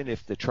action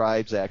if the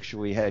tribes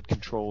actually had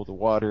control of the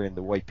water and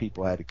the white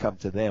people had to come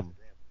to them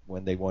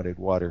when they wanted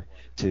water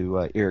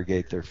to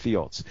irrigate their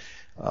fields.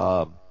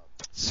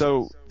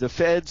 So the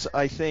feds,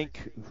 I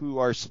think, who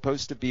are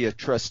supposed to be the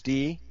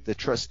trustee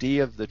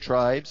of the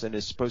tribes and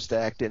is supposed to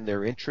act in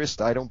their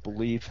interest, I don't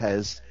believe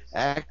has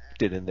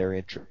acted in their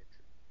interest.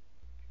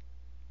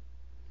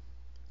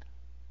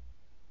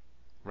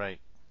 Right.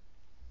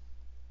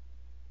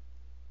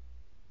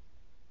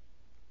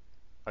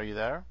 Are you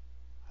there?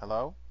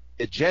 Hello?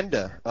 The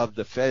agenda of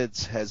the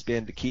feds has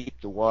been to keep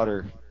the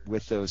water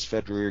with those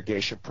federal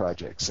irrigation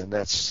projects, and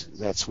that's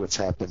what's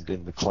happened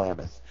in the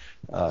Klamath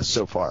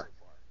so far.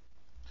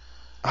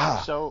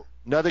 So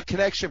another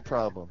connection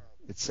problem,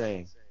 it's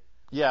saying.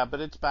 Yeah,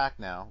 but it's back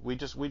now. We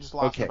just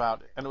lost Okay.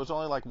 and it was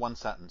only like one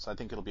sentence. I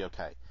think it'll be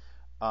okay.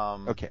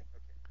 Okay.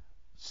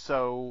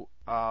 So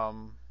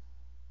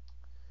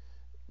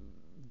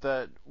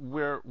that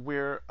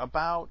we're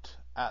about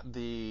at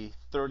the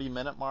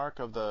 30-minute mark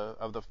of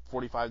the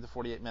 45 to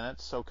 48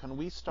 minutes. So can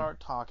we start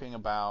talking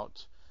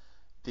about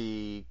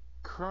the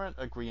current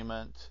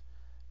agreement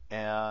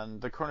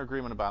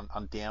about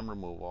on dam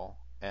removal,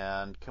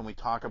 and can we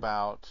talk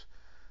about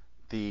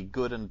the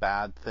good and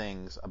bad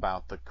things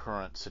about the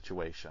current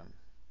situation?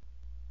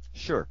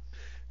 Sure.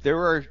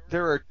 There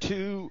are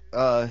two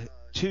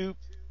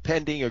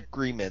pending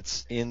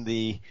agreements in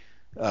the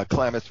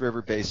Klamath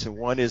River Basin.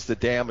 One is the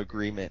dam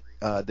agreement.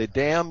 The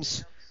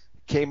dams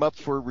came up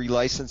for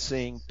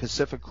relicensing.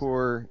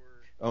 Pacificor,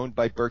 owned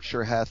by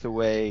Berkshire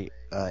Hathaway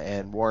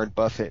and Warren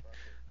Buffett,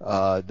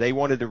 they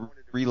wanted to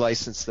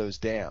relicense those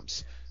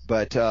dams,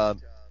 but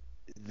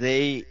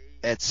they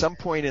at some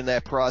point in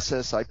that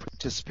process, I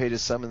participated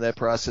some in that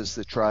process,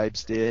 the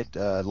tribes did,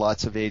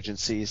 lots of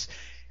agencies,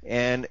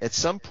 and at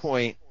some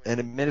point an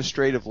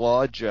administrative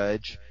law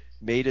judge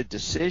made a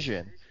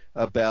decision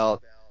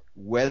about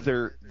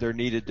whether there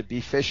needed to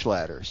be fish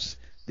ladders.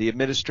 The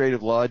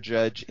administrative law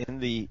judge in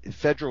the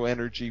federal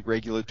energy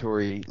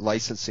regulatory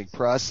licensing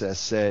process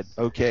said,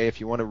 okay,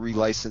 if you want to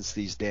relicense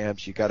these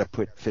dams, you got to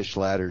put fish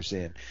ladders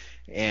in,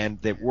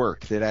 and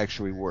that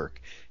actually work.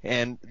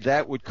 And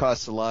that would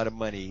cost a lot of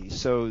money.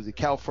 So the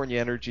California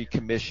Energy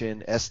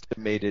Commission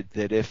estimated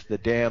that if the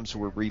dams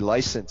were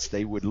relicensed,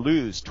 they would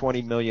lose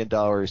 $20 million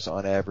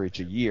on average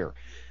a year,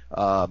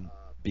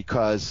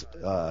 because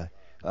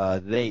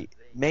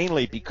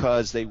mainly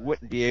because they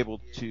wouldn't be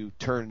able to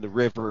turn the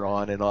river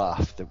on and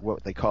off,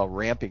 what they call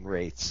ramping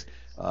rates,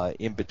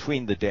 in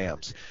between the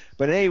dams.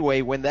 But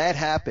anyway, when that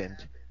happened,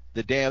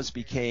 the dams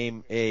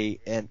became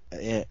an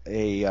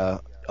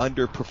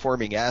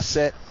underperforming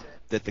asset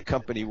that the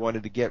company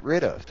wanted to get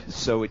rid of.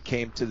 So it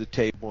came to the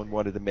table and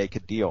wanted to make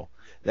a deal.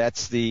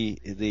 That's the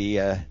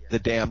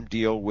dam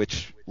deal,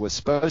 which was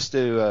supposed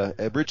to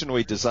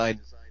originally designed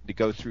to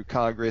go through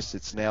Congress.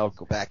 It's now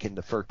go back in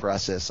the FERC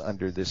process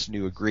under this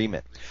new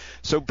agreement.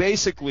 So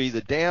basically, the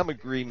dam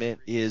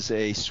agreement is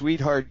a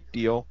sweetheart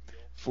deal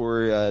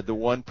for the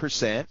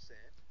 1%,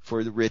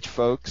 for the rich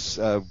folks,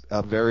 a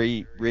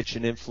very rich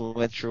and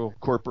influential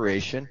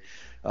corporation,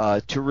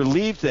 to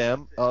relieve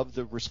them of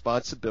the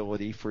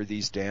responsibility for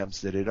these dams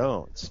that it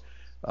owns.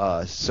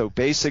 So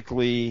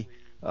basically,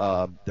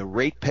 the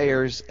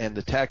ratepayers and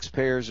the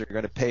taxpayers are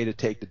going to pay to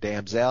take the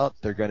dams out.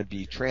 They're going to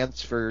be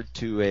transferred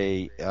to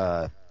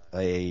a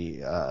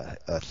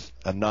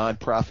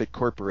non-profit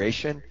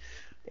corporation,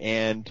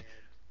 and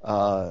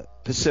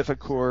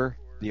Pacificor,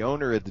 the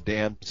owner of the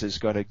dams, is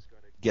going to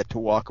get to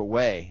walk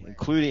away,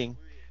 including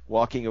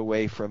walking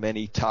away from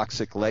any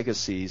toxic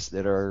legacies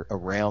that are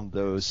around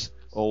those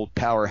old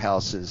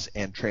powerhouses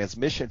and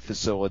transmission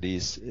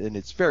facilities, and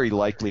it's very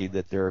likely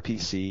that there are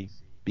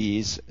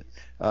PCBs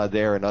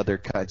there and other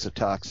kinds of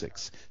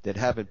toxics that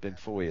haven't been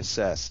fully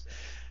assessed.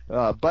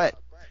 But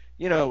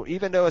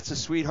even though it's a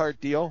sweetheart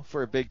deal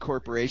for a big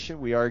corporation,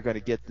 we are going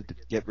to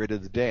get rid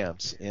of the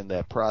dams in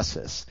that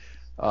process.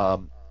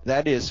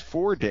 That is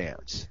 4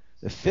 dams.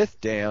 The 5th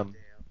dam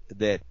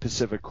that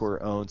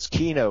Pacificor owns,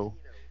 Keno,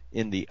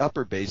 in the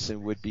upper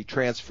basin, would be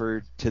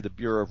transferred to the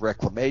Bureau of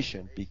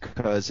Reclamation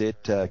because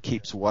it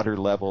keeps water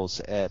levels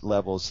at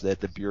levels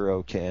that the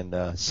Bureau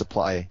can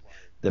supply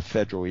the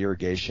federal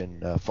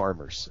irrigation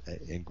farmers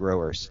and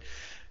growers.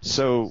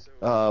 So,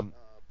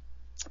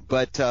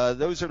 but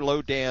those are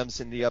low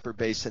dams in the upper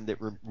basin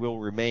that will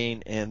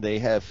remain, and they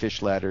have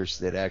fish ladders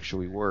that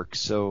actually work.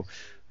 So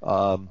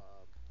we'll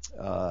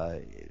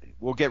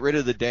get rid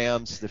of the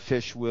dams. The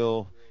fish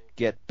will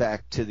get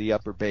back to the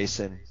upper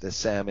basin, the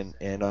salmon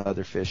and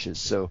other fishes,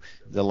 so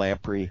the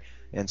lamprey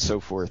and so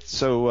forth.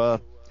 So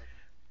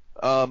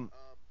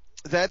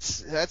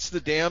that's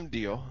the dam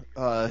deal.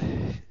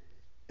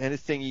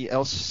 Anything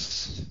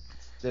else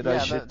that I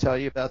should tell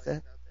you about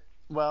that?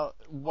 Well,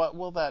 what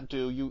will that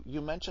do?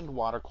 You mentioned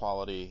water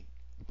quality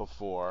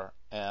before,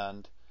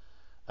 and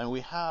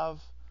we have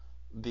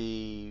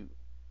the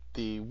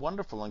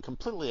wonderful and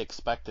completely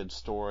expected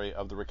story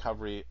of the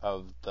recovery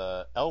of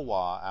the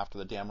Elwha after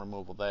the dam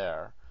removal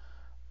there,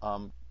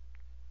 um,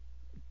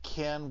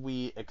 can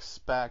we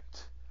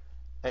expect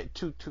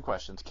two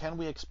questions? Can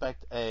we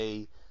expect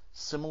a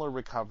similar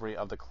recovery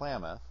of the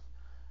Klamath?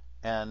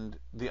 And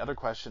the other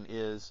question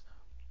is,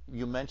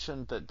 you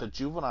mentioned that the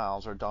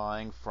juveniles are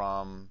dying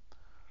from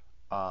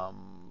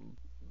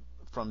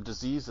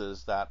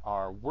diseases that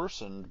are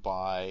worsened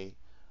by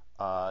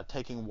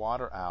taking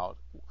water out.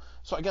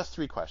 So I guess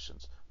three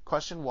questions.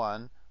 Question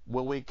one: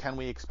 can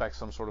we expect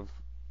some sort of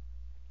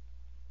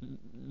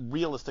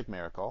realistic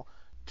miracle?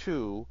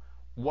 Two: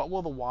 what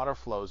will the water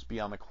flows be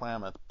on the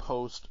Klamath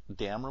post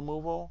dam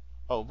removal?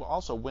 Oh,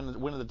 also, when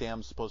are the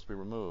dams supposed to be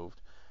removed?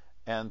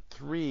 And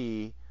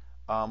three,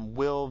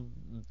 do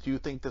you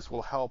think this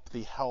will help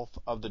the health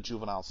of the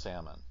juvenile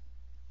salmon?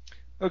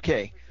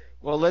 Okay,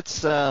 well,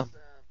 let's.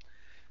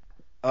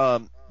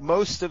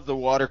 Most of the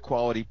water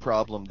quality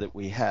problem that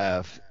we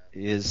have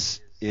is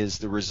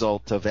the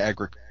result of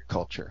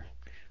agriculture.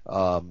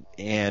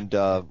 And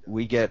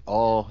we get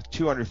all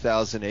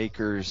 200,000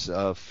 acres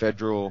of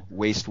federal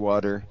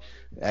wastewater,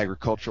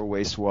 agricultural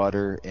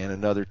wastewater, and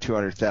another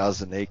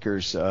 200,000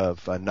 acres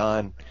of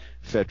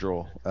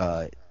non-federal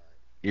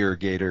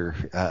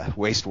irrigator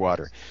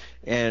wastewater,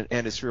 and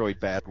it's really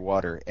bad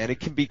water, and it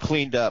can be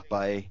cleaned up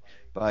by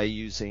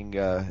using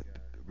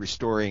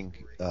restoring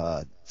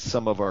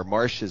some of our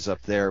marshes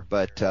up there,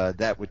 but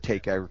that would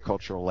take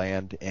agricultural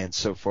land, and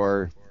so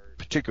far,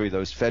 particularly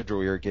those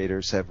federal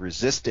irrigators have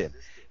resisted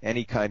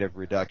any kind of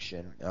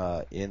reduction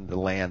in the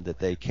land that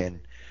they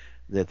can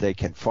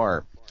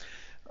farm.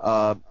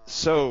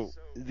 So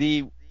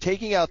the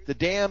taking out the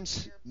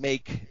dams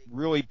make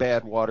really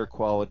bad water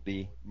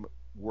quality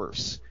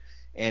worse,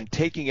 and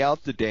taking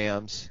out the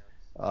dams,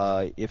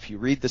 if you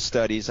read the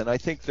studies, and I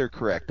think they're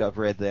correct, I've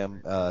read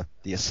them,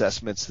 the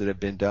assessments that have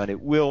been done, it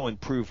will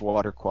improve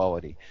water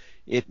quality.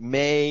 It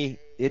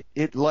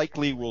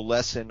likely will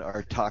lessen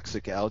our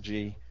toxic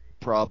algae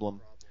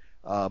problem,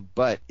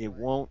 but it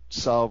won't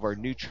solve our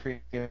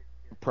nutrient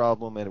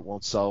problem, and it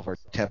won't solve our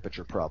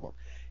temperature problem.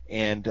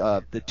 And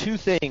the two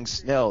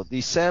things, now, the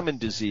salmon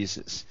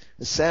diseases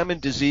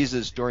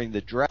during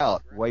the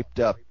drought wiped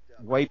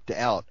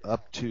out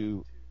up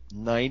to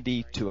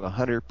 90 to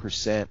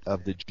 100%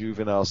 of the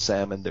juvenile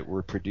salmon that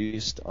were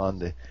produced on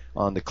the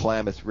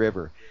Klamath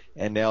River.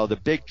 And now the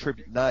big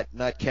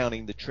not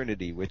counting the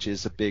Trinity, which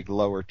is a big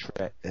lower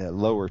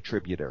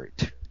tributary,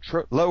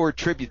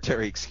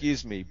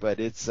 excuse me, but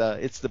it's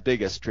the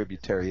biggest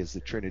tributary is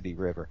the Trinity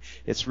River.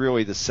 It's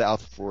really the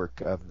South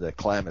Fork of the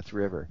Klamath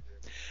River.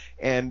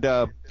 And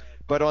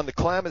but on the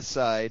Klamath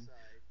side,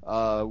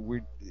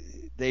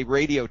 they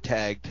radio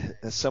tagged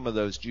some of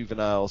those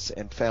juveniles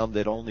and found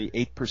that only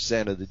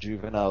 8% of the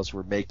juveniles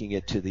were making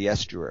it to the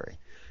estuary.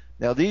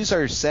 Now, these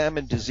are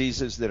salmon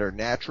diseases that are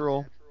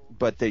natural,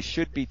 but they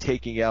should be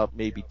taking out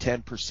maybe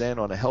 10%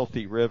 on a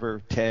healthy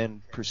river.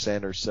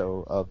 10% or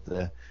so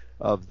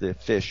of the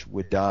fish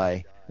would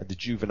die, the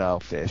juvenile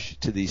fish,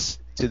 to these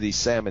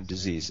salmon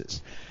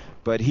diseases.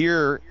 But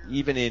here,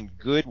 even in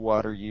good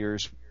water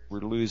years, we're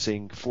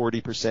losing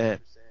 40%,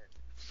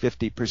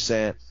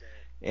 50%,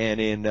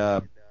 and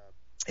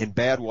in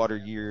bad water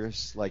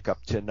years, like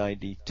up to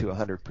 90 to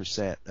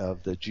 100%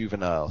 of the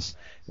juveniles.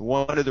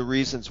 One of the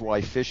reasons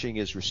why fishing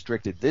is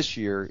restricted this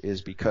year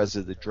is because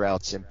of the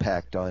drought's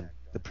impact on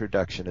the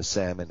production of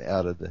salmon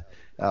out of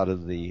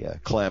the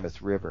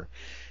Klamath River.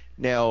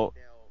 Now,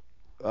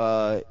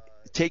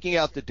 taking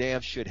out the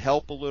dams should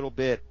help a little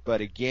bit,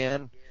 but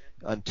again,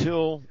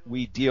 until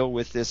we deal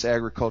with this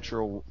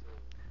agricultural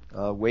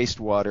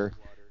wastewater,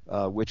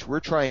 which we're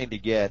trying to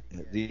get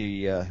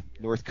the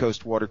North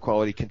Coast Water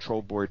Quality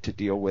Control Board to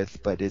deal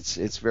with, but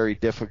it's very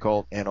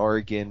difficult, and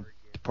Oregon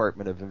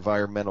Department of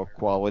Environmental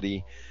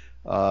Quality.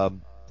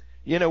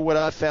 What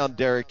I found,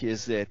 Derrick,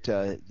 is that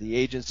the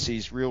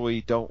agencies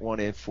really don't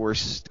want to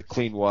enforce the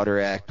Clean Water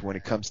Act when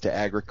it comes to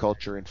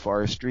agriculture and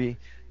forestry.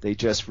 They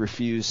just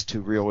refuse to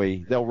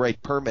really. They'll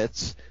write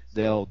permits,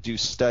 they'll do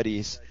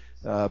studies,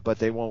 but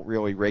they won't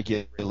really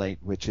regulate,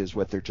 which is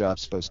what their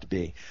job's supposed to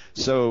be.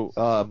 So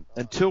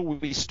until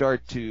we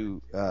start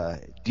to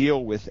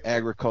deal with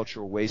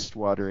agricultural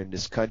wastewater in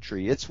this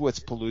country, it's what's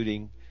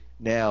polluting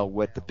now,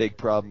 what the big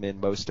problem in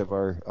most of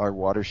our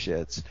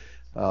watersheds,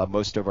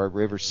 most of our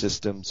river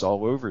systems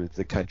all over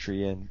the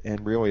country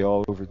and really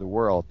all over the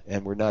world,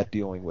 and we're not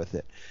dealing with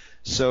it.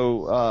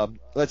 So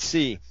let's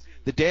see.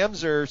 The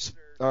dams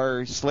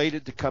are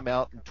slated to come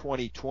out in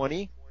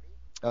 2020.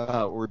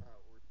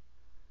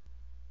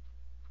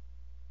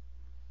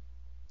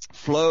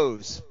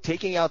 Flows,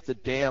 taking out the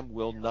dam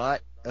will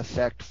not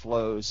affect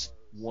flows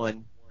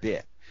one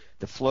bit.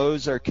 The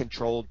flows are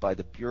controlled by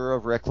the Bureau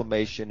of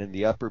Reclamation in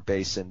the upper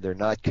basin. They're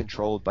not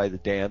controlled by the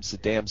dams. The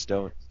dams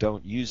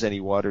don't use any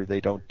water.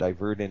 They don't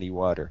divert any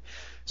water.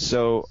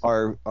 So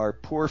our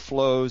poor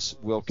flows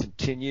will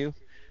continue,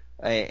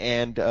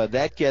 and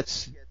that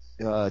gets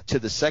to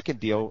the second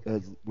deal,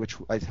 which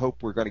I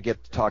hope we're going to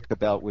get to talk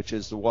about, which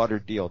is the water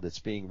deal that's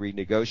being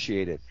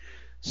renegotiated.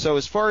 So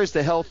as far as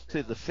the health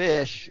of the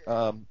fish,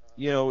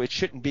 it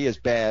shouldn't be as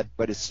bad,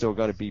 but it's still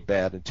going to be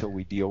bad until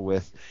we deal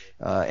with.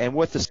 And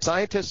what the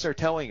scientists are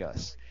telling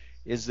us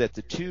is that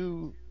the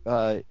two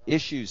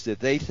issues that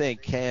they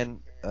think can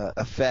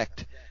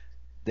affect,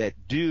 that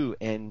do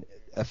and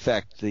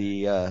affect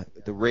the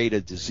rate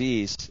of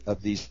disease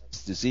of these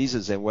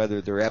diseases and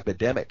whether they're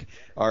epidemic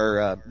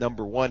are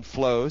number one,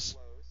 flows.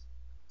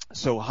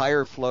 So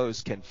higher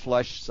flows can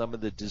flush some of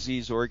the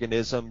disease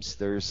organisms.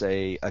 There's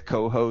a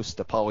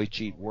co-host, a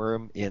polychaete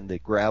worm in the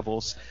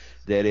gravels,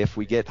 that if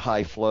we get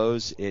high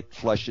flows, it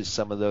flushes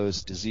some of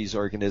those disease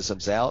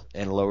organisms out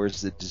and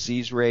lowers the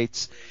disease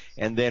rates.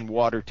 And then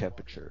water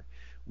temperature.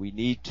 We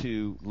need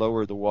to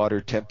lower the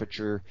water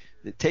temperature.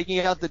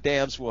 Taking out the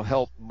dams will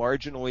help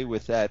marginally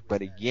with that,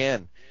 but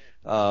again,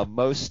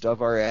 most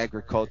of our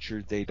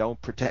agriculture, they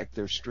don't protect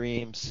their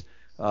streams.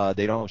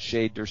 They don't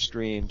shade their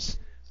streams.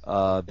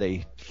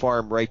 They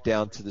farm right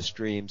down to the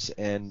streams,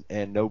 and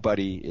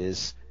nobody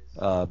is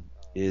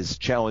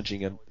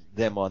challenging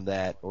them on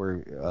that,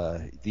 or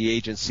the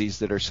agencies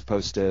that are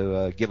supposed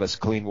to give us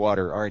clean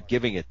water aren't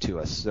giving it to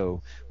us.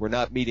 So we're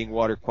not meeting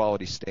water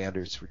quality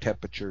standards for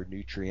temperature,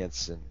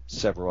 nutrients, and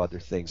several other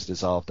things,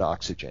 dissolved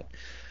oxygen.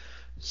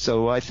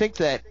 So I think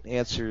that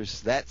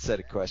answers that set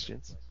of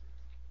questions.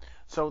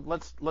 So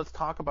let's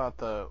talk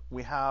about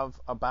we have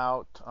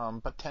about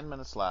 10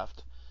 minutes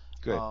left.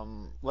 Good.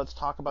 Let's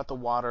talk about the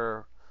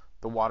water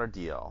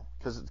deal,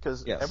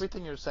 because Yes.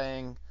 Everything you're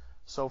saying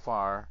so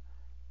far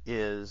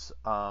is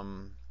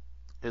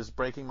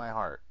breaking my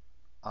heart.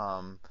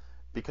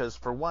 Because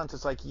for once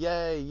it's like,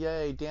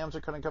 yay, dams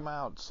are going to come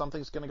out,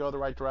 something's going to go the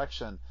right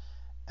direction,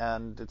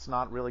 and it's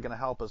not really going to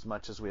help as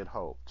much as we had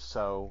hoped.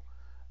 So,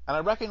 and I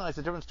recognize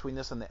the difference between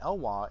this and the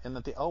Elwha, in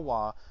that the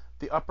Elwha,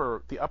 the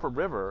upper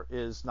river,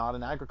 is not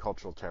an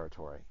agricultural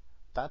territory.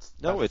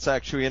 No, it's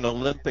actually an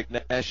Olympic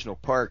national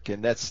park,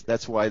 and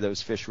that's why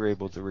those fish were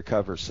able to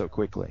recover so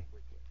quickly.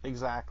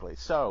 Exactly.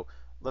 So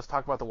let's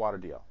talk about the water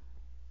deal.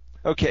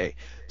 Okay,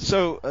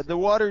 so the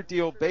water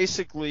deal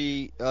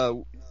basically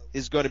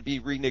is going to be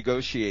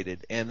renegotiated,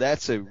 and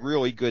that's a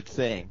really good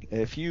thing.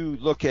 If you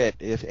look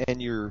at,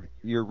 and your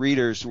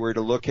readers were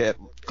to look at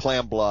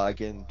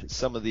Clamblog and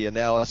some of the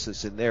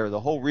analysis in there, the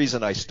whole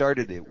reason I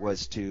started it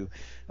was to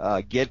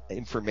get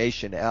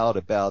information out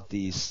about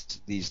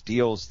these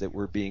deals that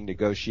were being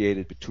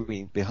negotiated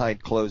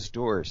behind closed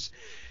doors.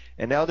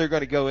 And now they're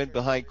going to go in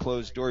behind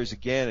closed doors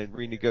again and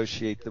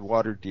renegotiate the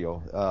water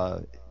deal.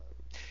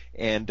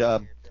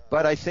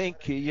 But I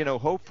think,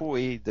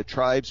 hopefully the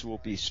tribes will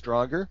be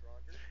stronger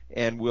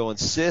and will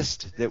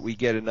insist that we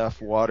get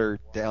enough water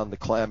down the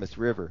Klamath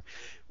River.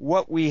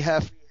 What we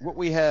have,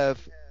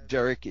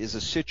 Derrick, is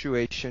a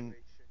situation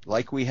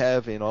like we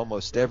have in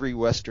almost every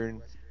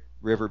western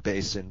river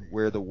basin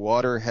where the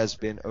water has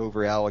been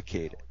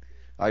overallocated.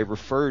 I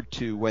referred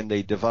to when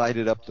they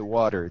divided up the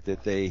water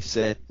that they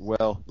said,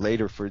 well,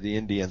 later for the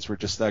Indians, we're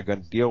just not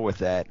going to deal with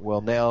that.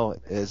 Well, now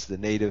as the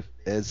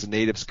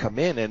natives come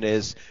in and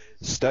as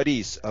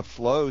studies of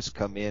flows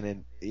come in,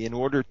 and in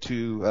order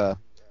to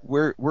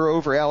we're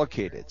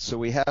overallocated, so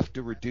we have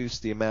to reduce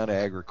the amount of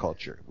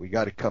agriculture. We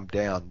got to come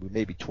down,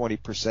 maybe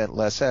 20%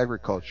 less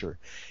agriculture,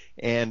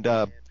 and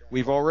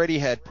we've already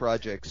had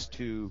projects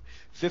to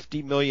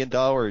 $50 million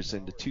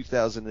in the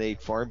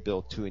 2008 Farm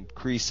Bill to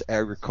increase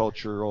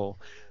agricultural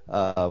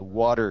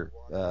water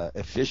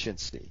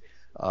efficiency,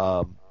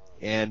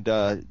 and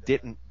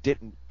didn't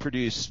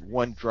produce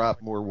one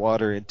drop more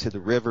water into the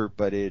river,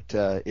 but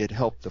it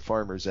helped the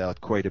farmers out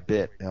quite a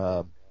bit.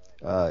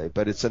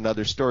 But it's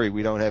another story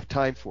we don't have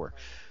time for.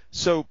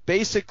 So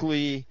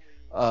basically,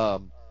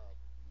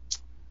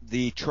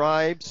 the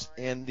tribes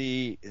and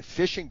the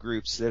fishing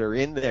groups that are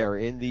in there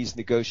in these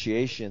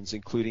negotiations,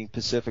 including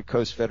Pacific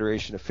Coast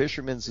Federation of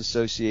Fishermen's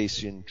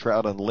Association,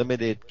 Trout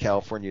Unlimited,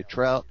 California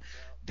Trout,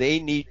 they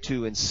need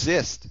to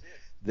insist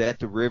that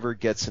the river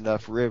gets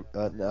enough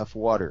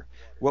water.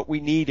 What we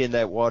need in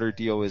that water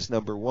deal is,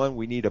 number one,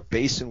 we need a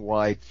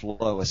basin-wide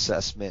flow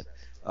assessment,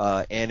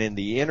 and in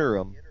the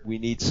interim, we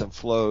need some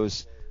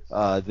flows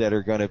that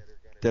are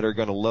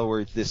going to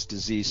lower this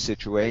disease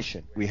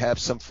situation. We have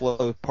some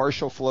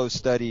partial flow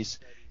studies,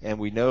 and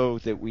we know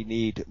that we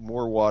need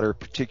more water,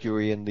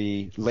 particularly in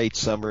the late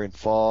summer and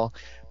fall,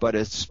 but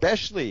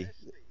especially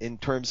in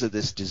terms of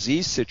this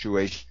disease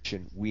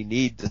situation, we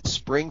need the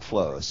spring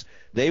flows.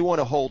 They want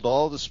to hold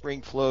all the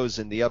spring flows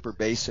in the upper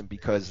basin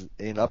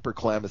in Upper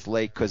Klamath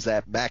Lake, because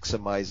that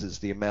maximizes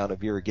the amount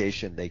of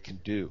irrigation they can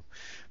do.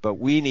 But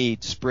we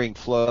need spring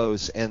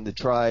flows, and the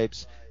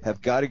tribes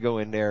have got to go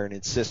in there and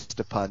insist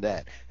upon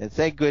that. And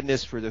thank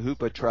goodness for the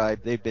Hoopa tribe.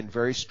 They've been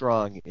very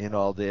strong in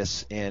all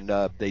this, and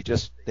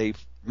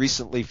they've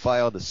recently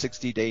filed a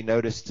 60-day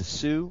notice to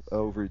sue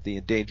over the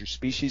Endangered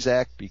Species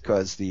Act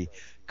because the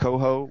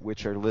coho,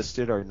 which are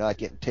listed, are not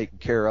getting taken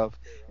care of,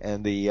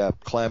 and the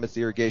Klamath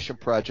Irrigation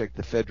Project,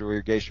 the federal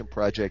irrigation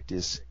project,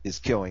 is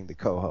killing the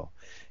coho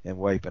and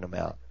wiping them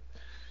out.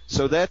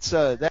 So that's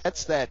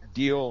that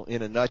deal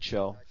in a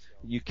nutshell.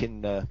 You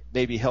can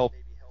maybe help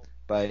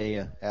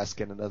by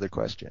asking another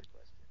question.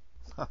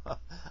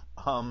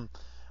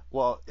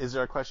 Well, is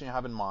there a question you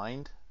have in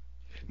mind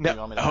that No, you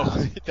want me to oh,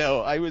 ask?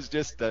 no, I was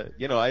just, I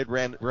had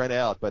run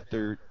out, but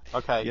they're,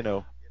 Okay. you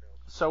know,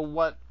 So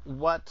what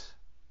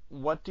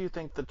do you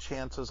think the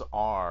chances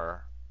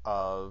are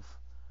of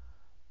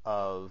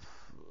of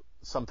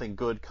something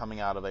good coming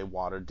out of a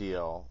water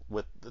deal,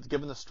 with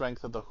given the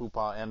strength of the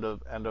hoopah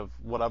and of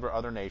whatever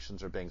other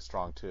nations are being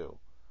strong too?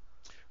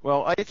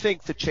 well, I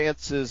think the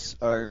chances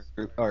are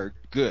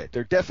good.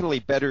 They're definitely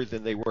better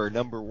than they were.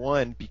 Number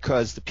one,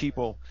 because the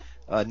people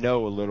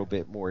know a little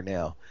bit more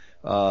now.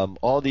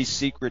 All these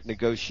secret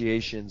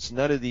negotiations,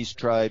 none of these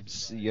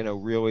tribes,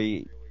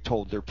 really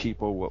told their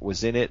people what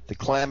was in it. The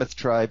Klamath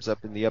tribes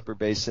up in the Upper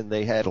Basin,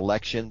 they had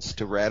elections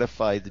to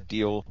ratify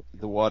the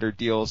water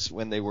deals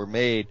when they were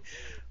made.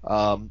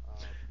 Um,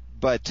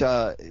 but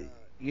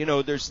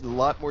there's a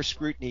lot more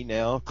scrutiny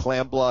now.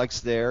 Clam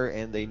Blog's there,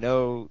 and they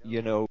know,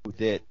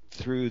 that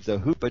through the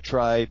Hoopa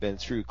tribe and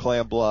through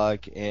Clam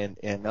Blog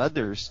and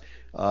others,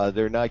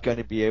 they're not going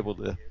to be able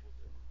to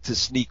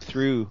sneak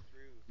through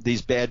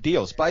these bad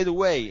deals. By the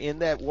way, in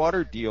that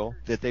water deal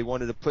that they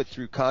wanted to put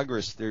through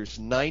Congress, there's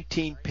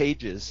 19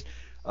 pages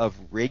of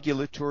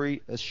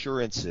regulatory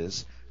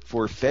assurances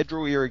for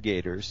federal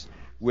irrigators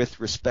with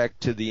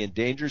respect to the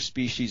Endangered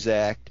Species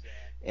Act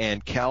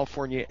and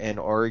California and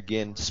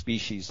Oregon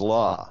species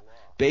law.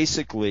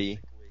 Basically,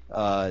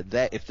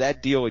 that if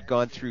that deal had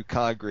gone through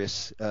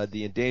Congress,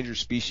 the Endangered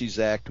Species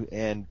Act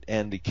and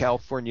the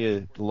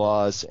California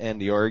laws and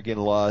the Oregon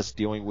laws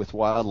dealing with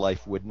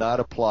wildlife would not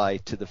apply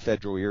to the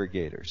federal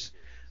irrigators.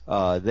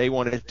 They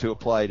wanted it to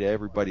apply to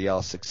everybody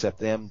else except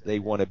them. They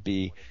want to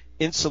be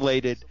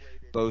insulated,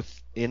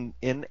 both in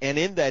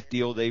that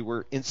deal they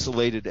were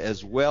insulated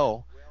as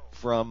well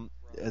from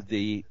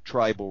the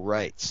tribal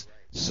rights.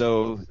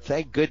 So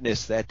thank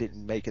goodness that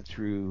didn't make it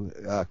through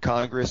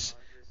Congress.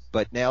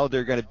 But now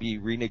they're going to be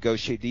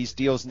renegotiated. These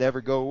deals never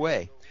go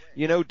away.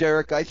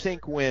 Derek, I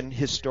think when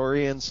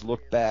historians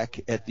look back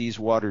at these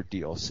water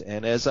deals,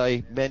 and as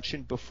I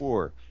mentioned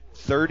before,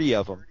 30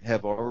 of them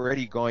have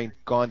already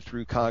gone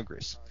through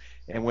Congress.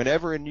 And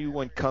whenever a new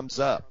one comes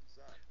up,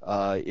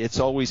 it's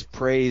always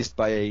praised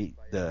by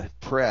the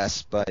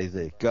press, by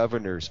the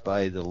governors,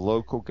 by the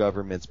local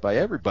governments, by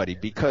everybody,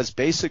 because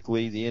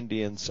basically the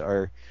Indians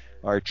are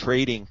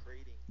trading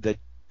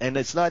and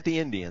it's not the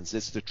Indians,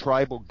 it's the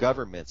tribal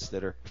governments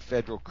that are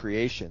federal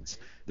creations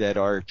that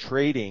are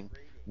trading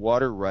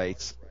water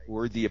rights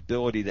or the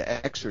ability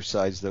to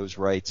exercise those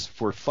rights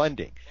for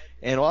funding.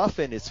 And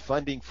often it's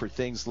funding for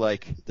things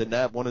like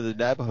one of the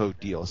Navajo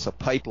deals, a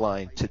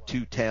pipeline to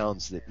two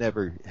towns that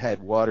never had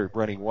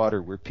running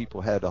water, where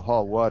people had to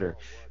haul water.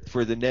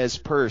 For the Nez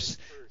Perce,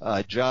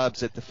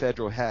 jobs at the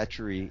federal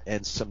hatchery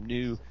and some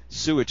new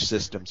sewage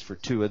systems for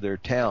two of their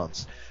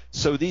towns.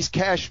 So these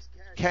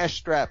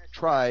cash-strapped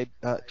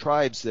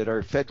tribes that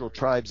are federal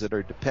tribes that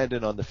are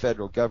dependent on the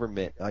federal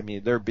government, I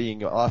mean, they're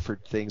being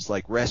offered things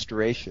like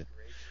restoration.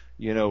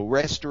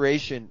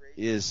 Restoration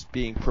is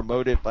being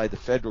promoted by the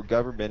federal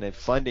government, and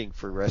funding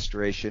for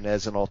restoration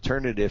as an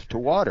alternative to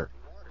water.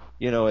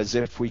 As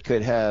if we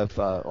could have,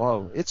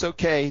 it's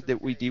okay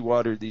that we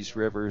dewater these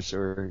rivers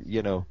or,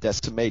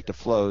 decimate the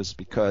flows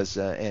because,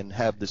 and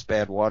have this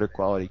bad water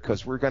quality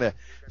because we're going to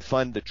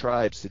fund the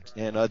tribes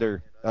and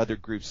other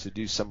groups to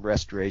do some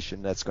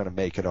restoration that's going to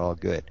make it all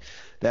good.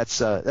 That's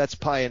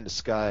pie in the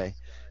sky,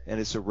 and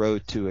it's a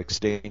road to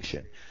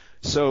extinction.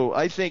 So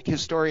I think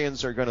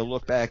historians are going to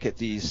look back at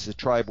these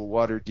tribal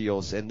water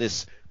deals and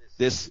this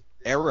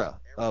era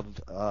of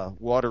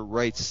water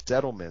rights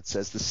settlements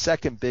as the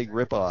second big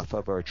ripoff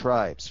of our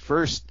tribes.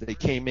 First, they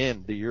came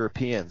in, the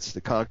Europeans,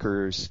 the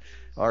conquerors,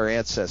 our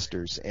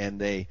ancestors,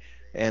 and they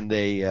took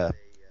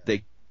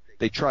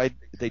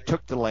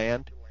the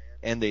land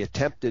and they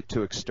attempted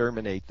to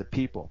exterminate the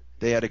people.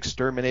 They had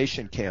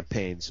extermination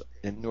campaigns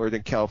in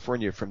Northern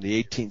California from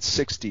the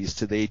 1860s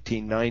to the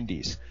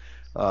 1890s.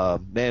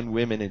 Men,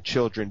 women, and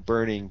children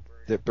burning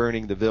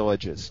the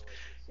villages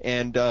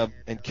and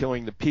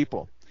killing the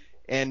people.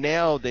 And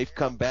now they've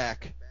come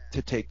back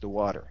to take the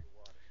water.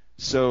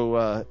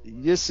 So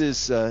this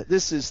is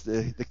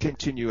the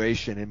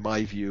continuation, in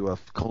my view,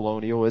 of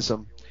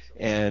colonialism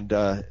and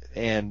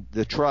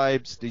the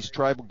tribes, these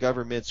tribal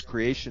governments,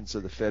 creations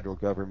of the federal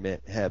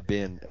government, have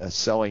been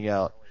selling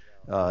out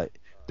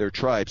their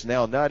tribes.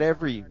 Now, not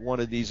every one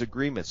of these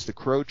agreements, the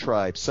Crow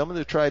tribe, some of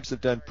the tribes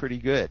have done pretty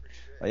good.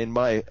 In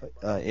my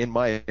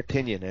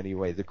opinion,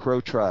 anyway, the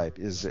Crow tribe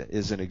is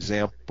an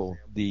example.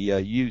 The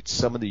Utes,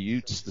 some of the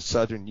Utes, the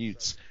Southern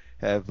Utes,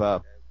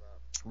 have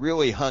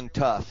really hung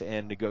tough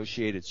and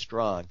negotiated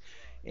strong.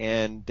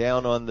 And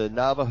down on the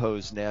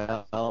Navajos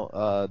now,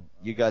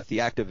 you got the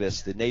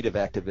activists, the native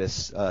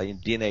activists in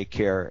DNA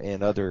Care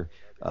and other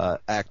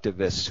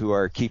activists who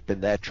are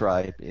keeping that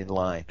tribe in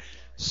line.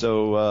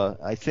 So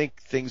I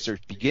think things are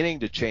beginning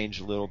to change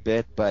a little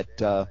bit, but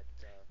the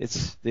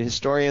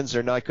historians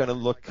are not going to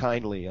look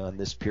kindly on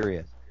this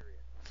period.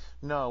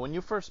 No, when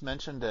you first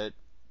mentioned it,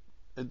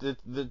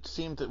 it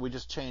seemed that we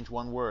just changed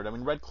one word. I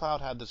mean, Red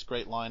Cloud had this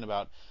great line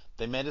about,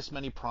 they made us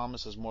many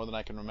promises, more than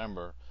I can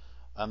remember,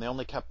 and they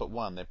only kept but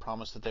one. They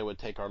promised that they would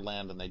take our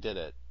land, and they did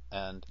it.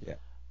 And Yeah.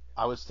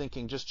 I was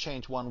thinking, just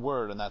change one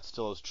word, and that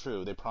still is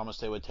true. They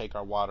promised they would take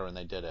our water, and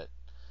they did it.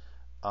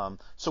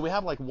 So we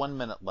have like 1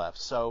 minute left.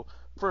 So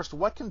first,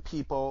 what can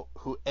people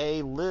who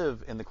A,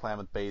 live in the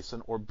Klamath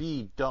Basin, or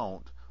B,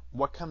 don't,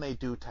 what can they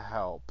do to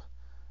help?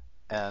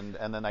 And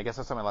then I guess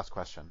that's my last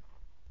question.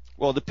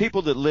 Well, the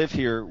people that live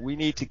here, we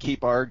need to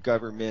keep our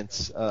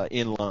governments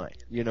in line.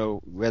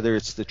 Whether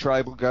it's the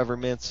tribal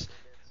governments,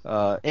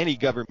 any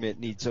government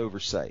needs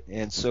oversight,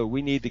 and so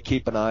we need to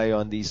keep an eye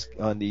on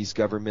these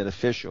government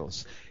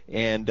officials,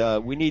 and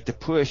we need to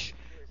push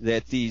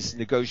that these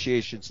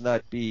negotiations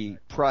not be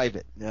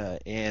private.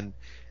 And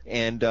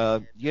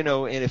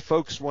if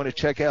folks want to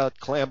check out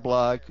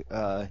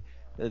Clamblog,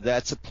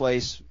 that's a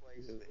place.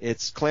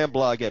 It's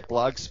Clamblog at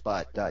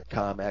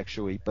blogspot.com,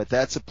 actually, but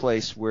that's a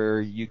place where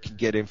you can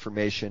get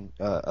information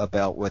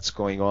about what's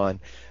going on,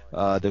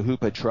 the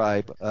Hoopa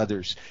tribe,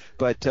 others.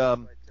 But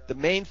the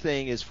main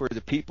thing is for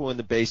the people in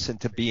the basin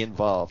to be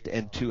involved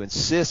and to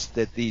insist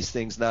that these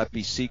things not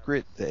be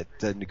secret, that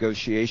the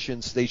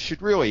negotiations, they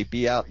should really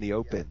be out in the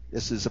open.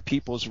 This is a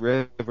people's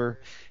river.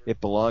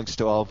 It belongs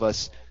to all of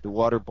us. The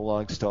water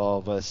belongs to all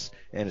of us,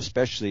 and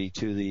especially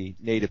to the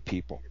native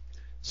people.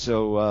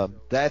 So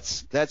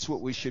that's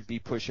what we should be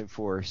pushing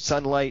for.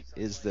 Sunlight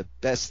is the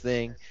best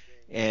thing,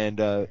 and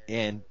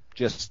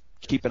just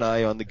keep an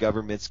eye on the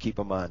governments, keep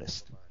them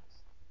honest.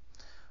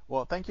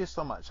 Well, thank you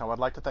so much. I would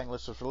like to thank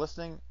listeners for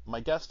listening. My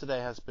guest today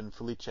has been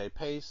Felice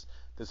Pace.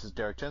 This is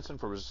Derrick Jensen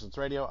for Resistance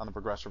Radio on the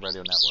Progressive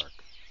Radio Network.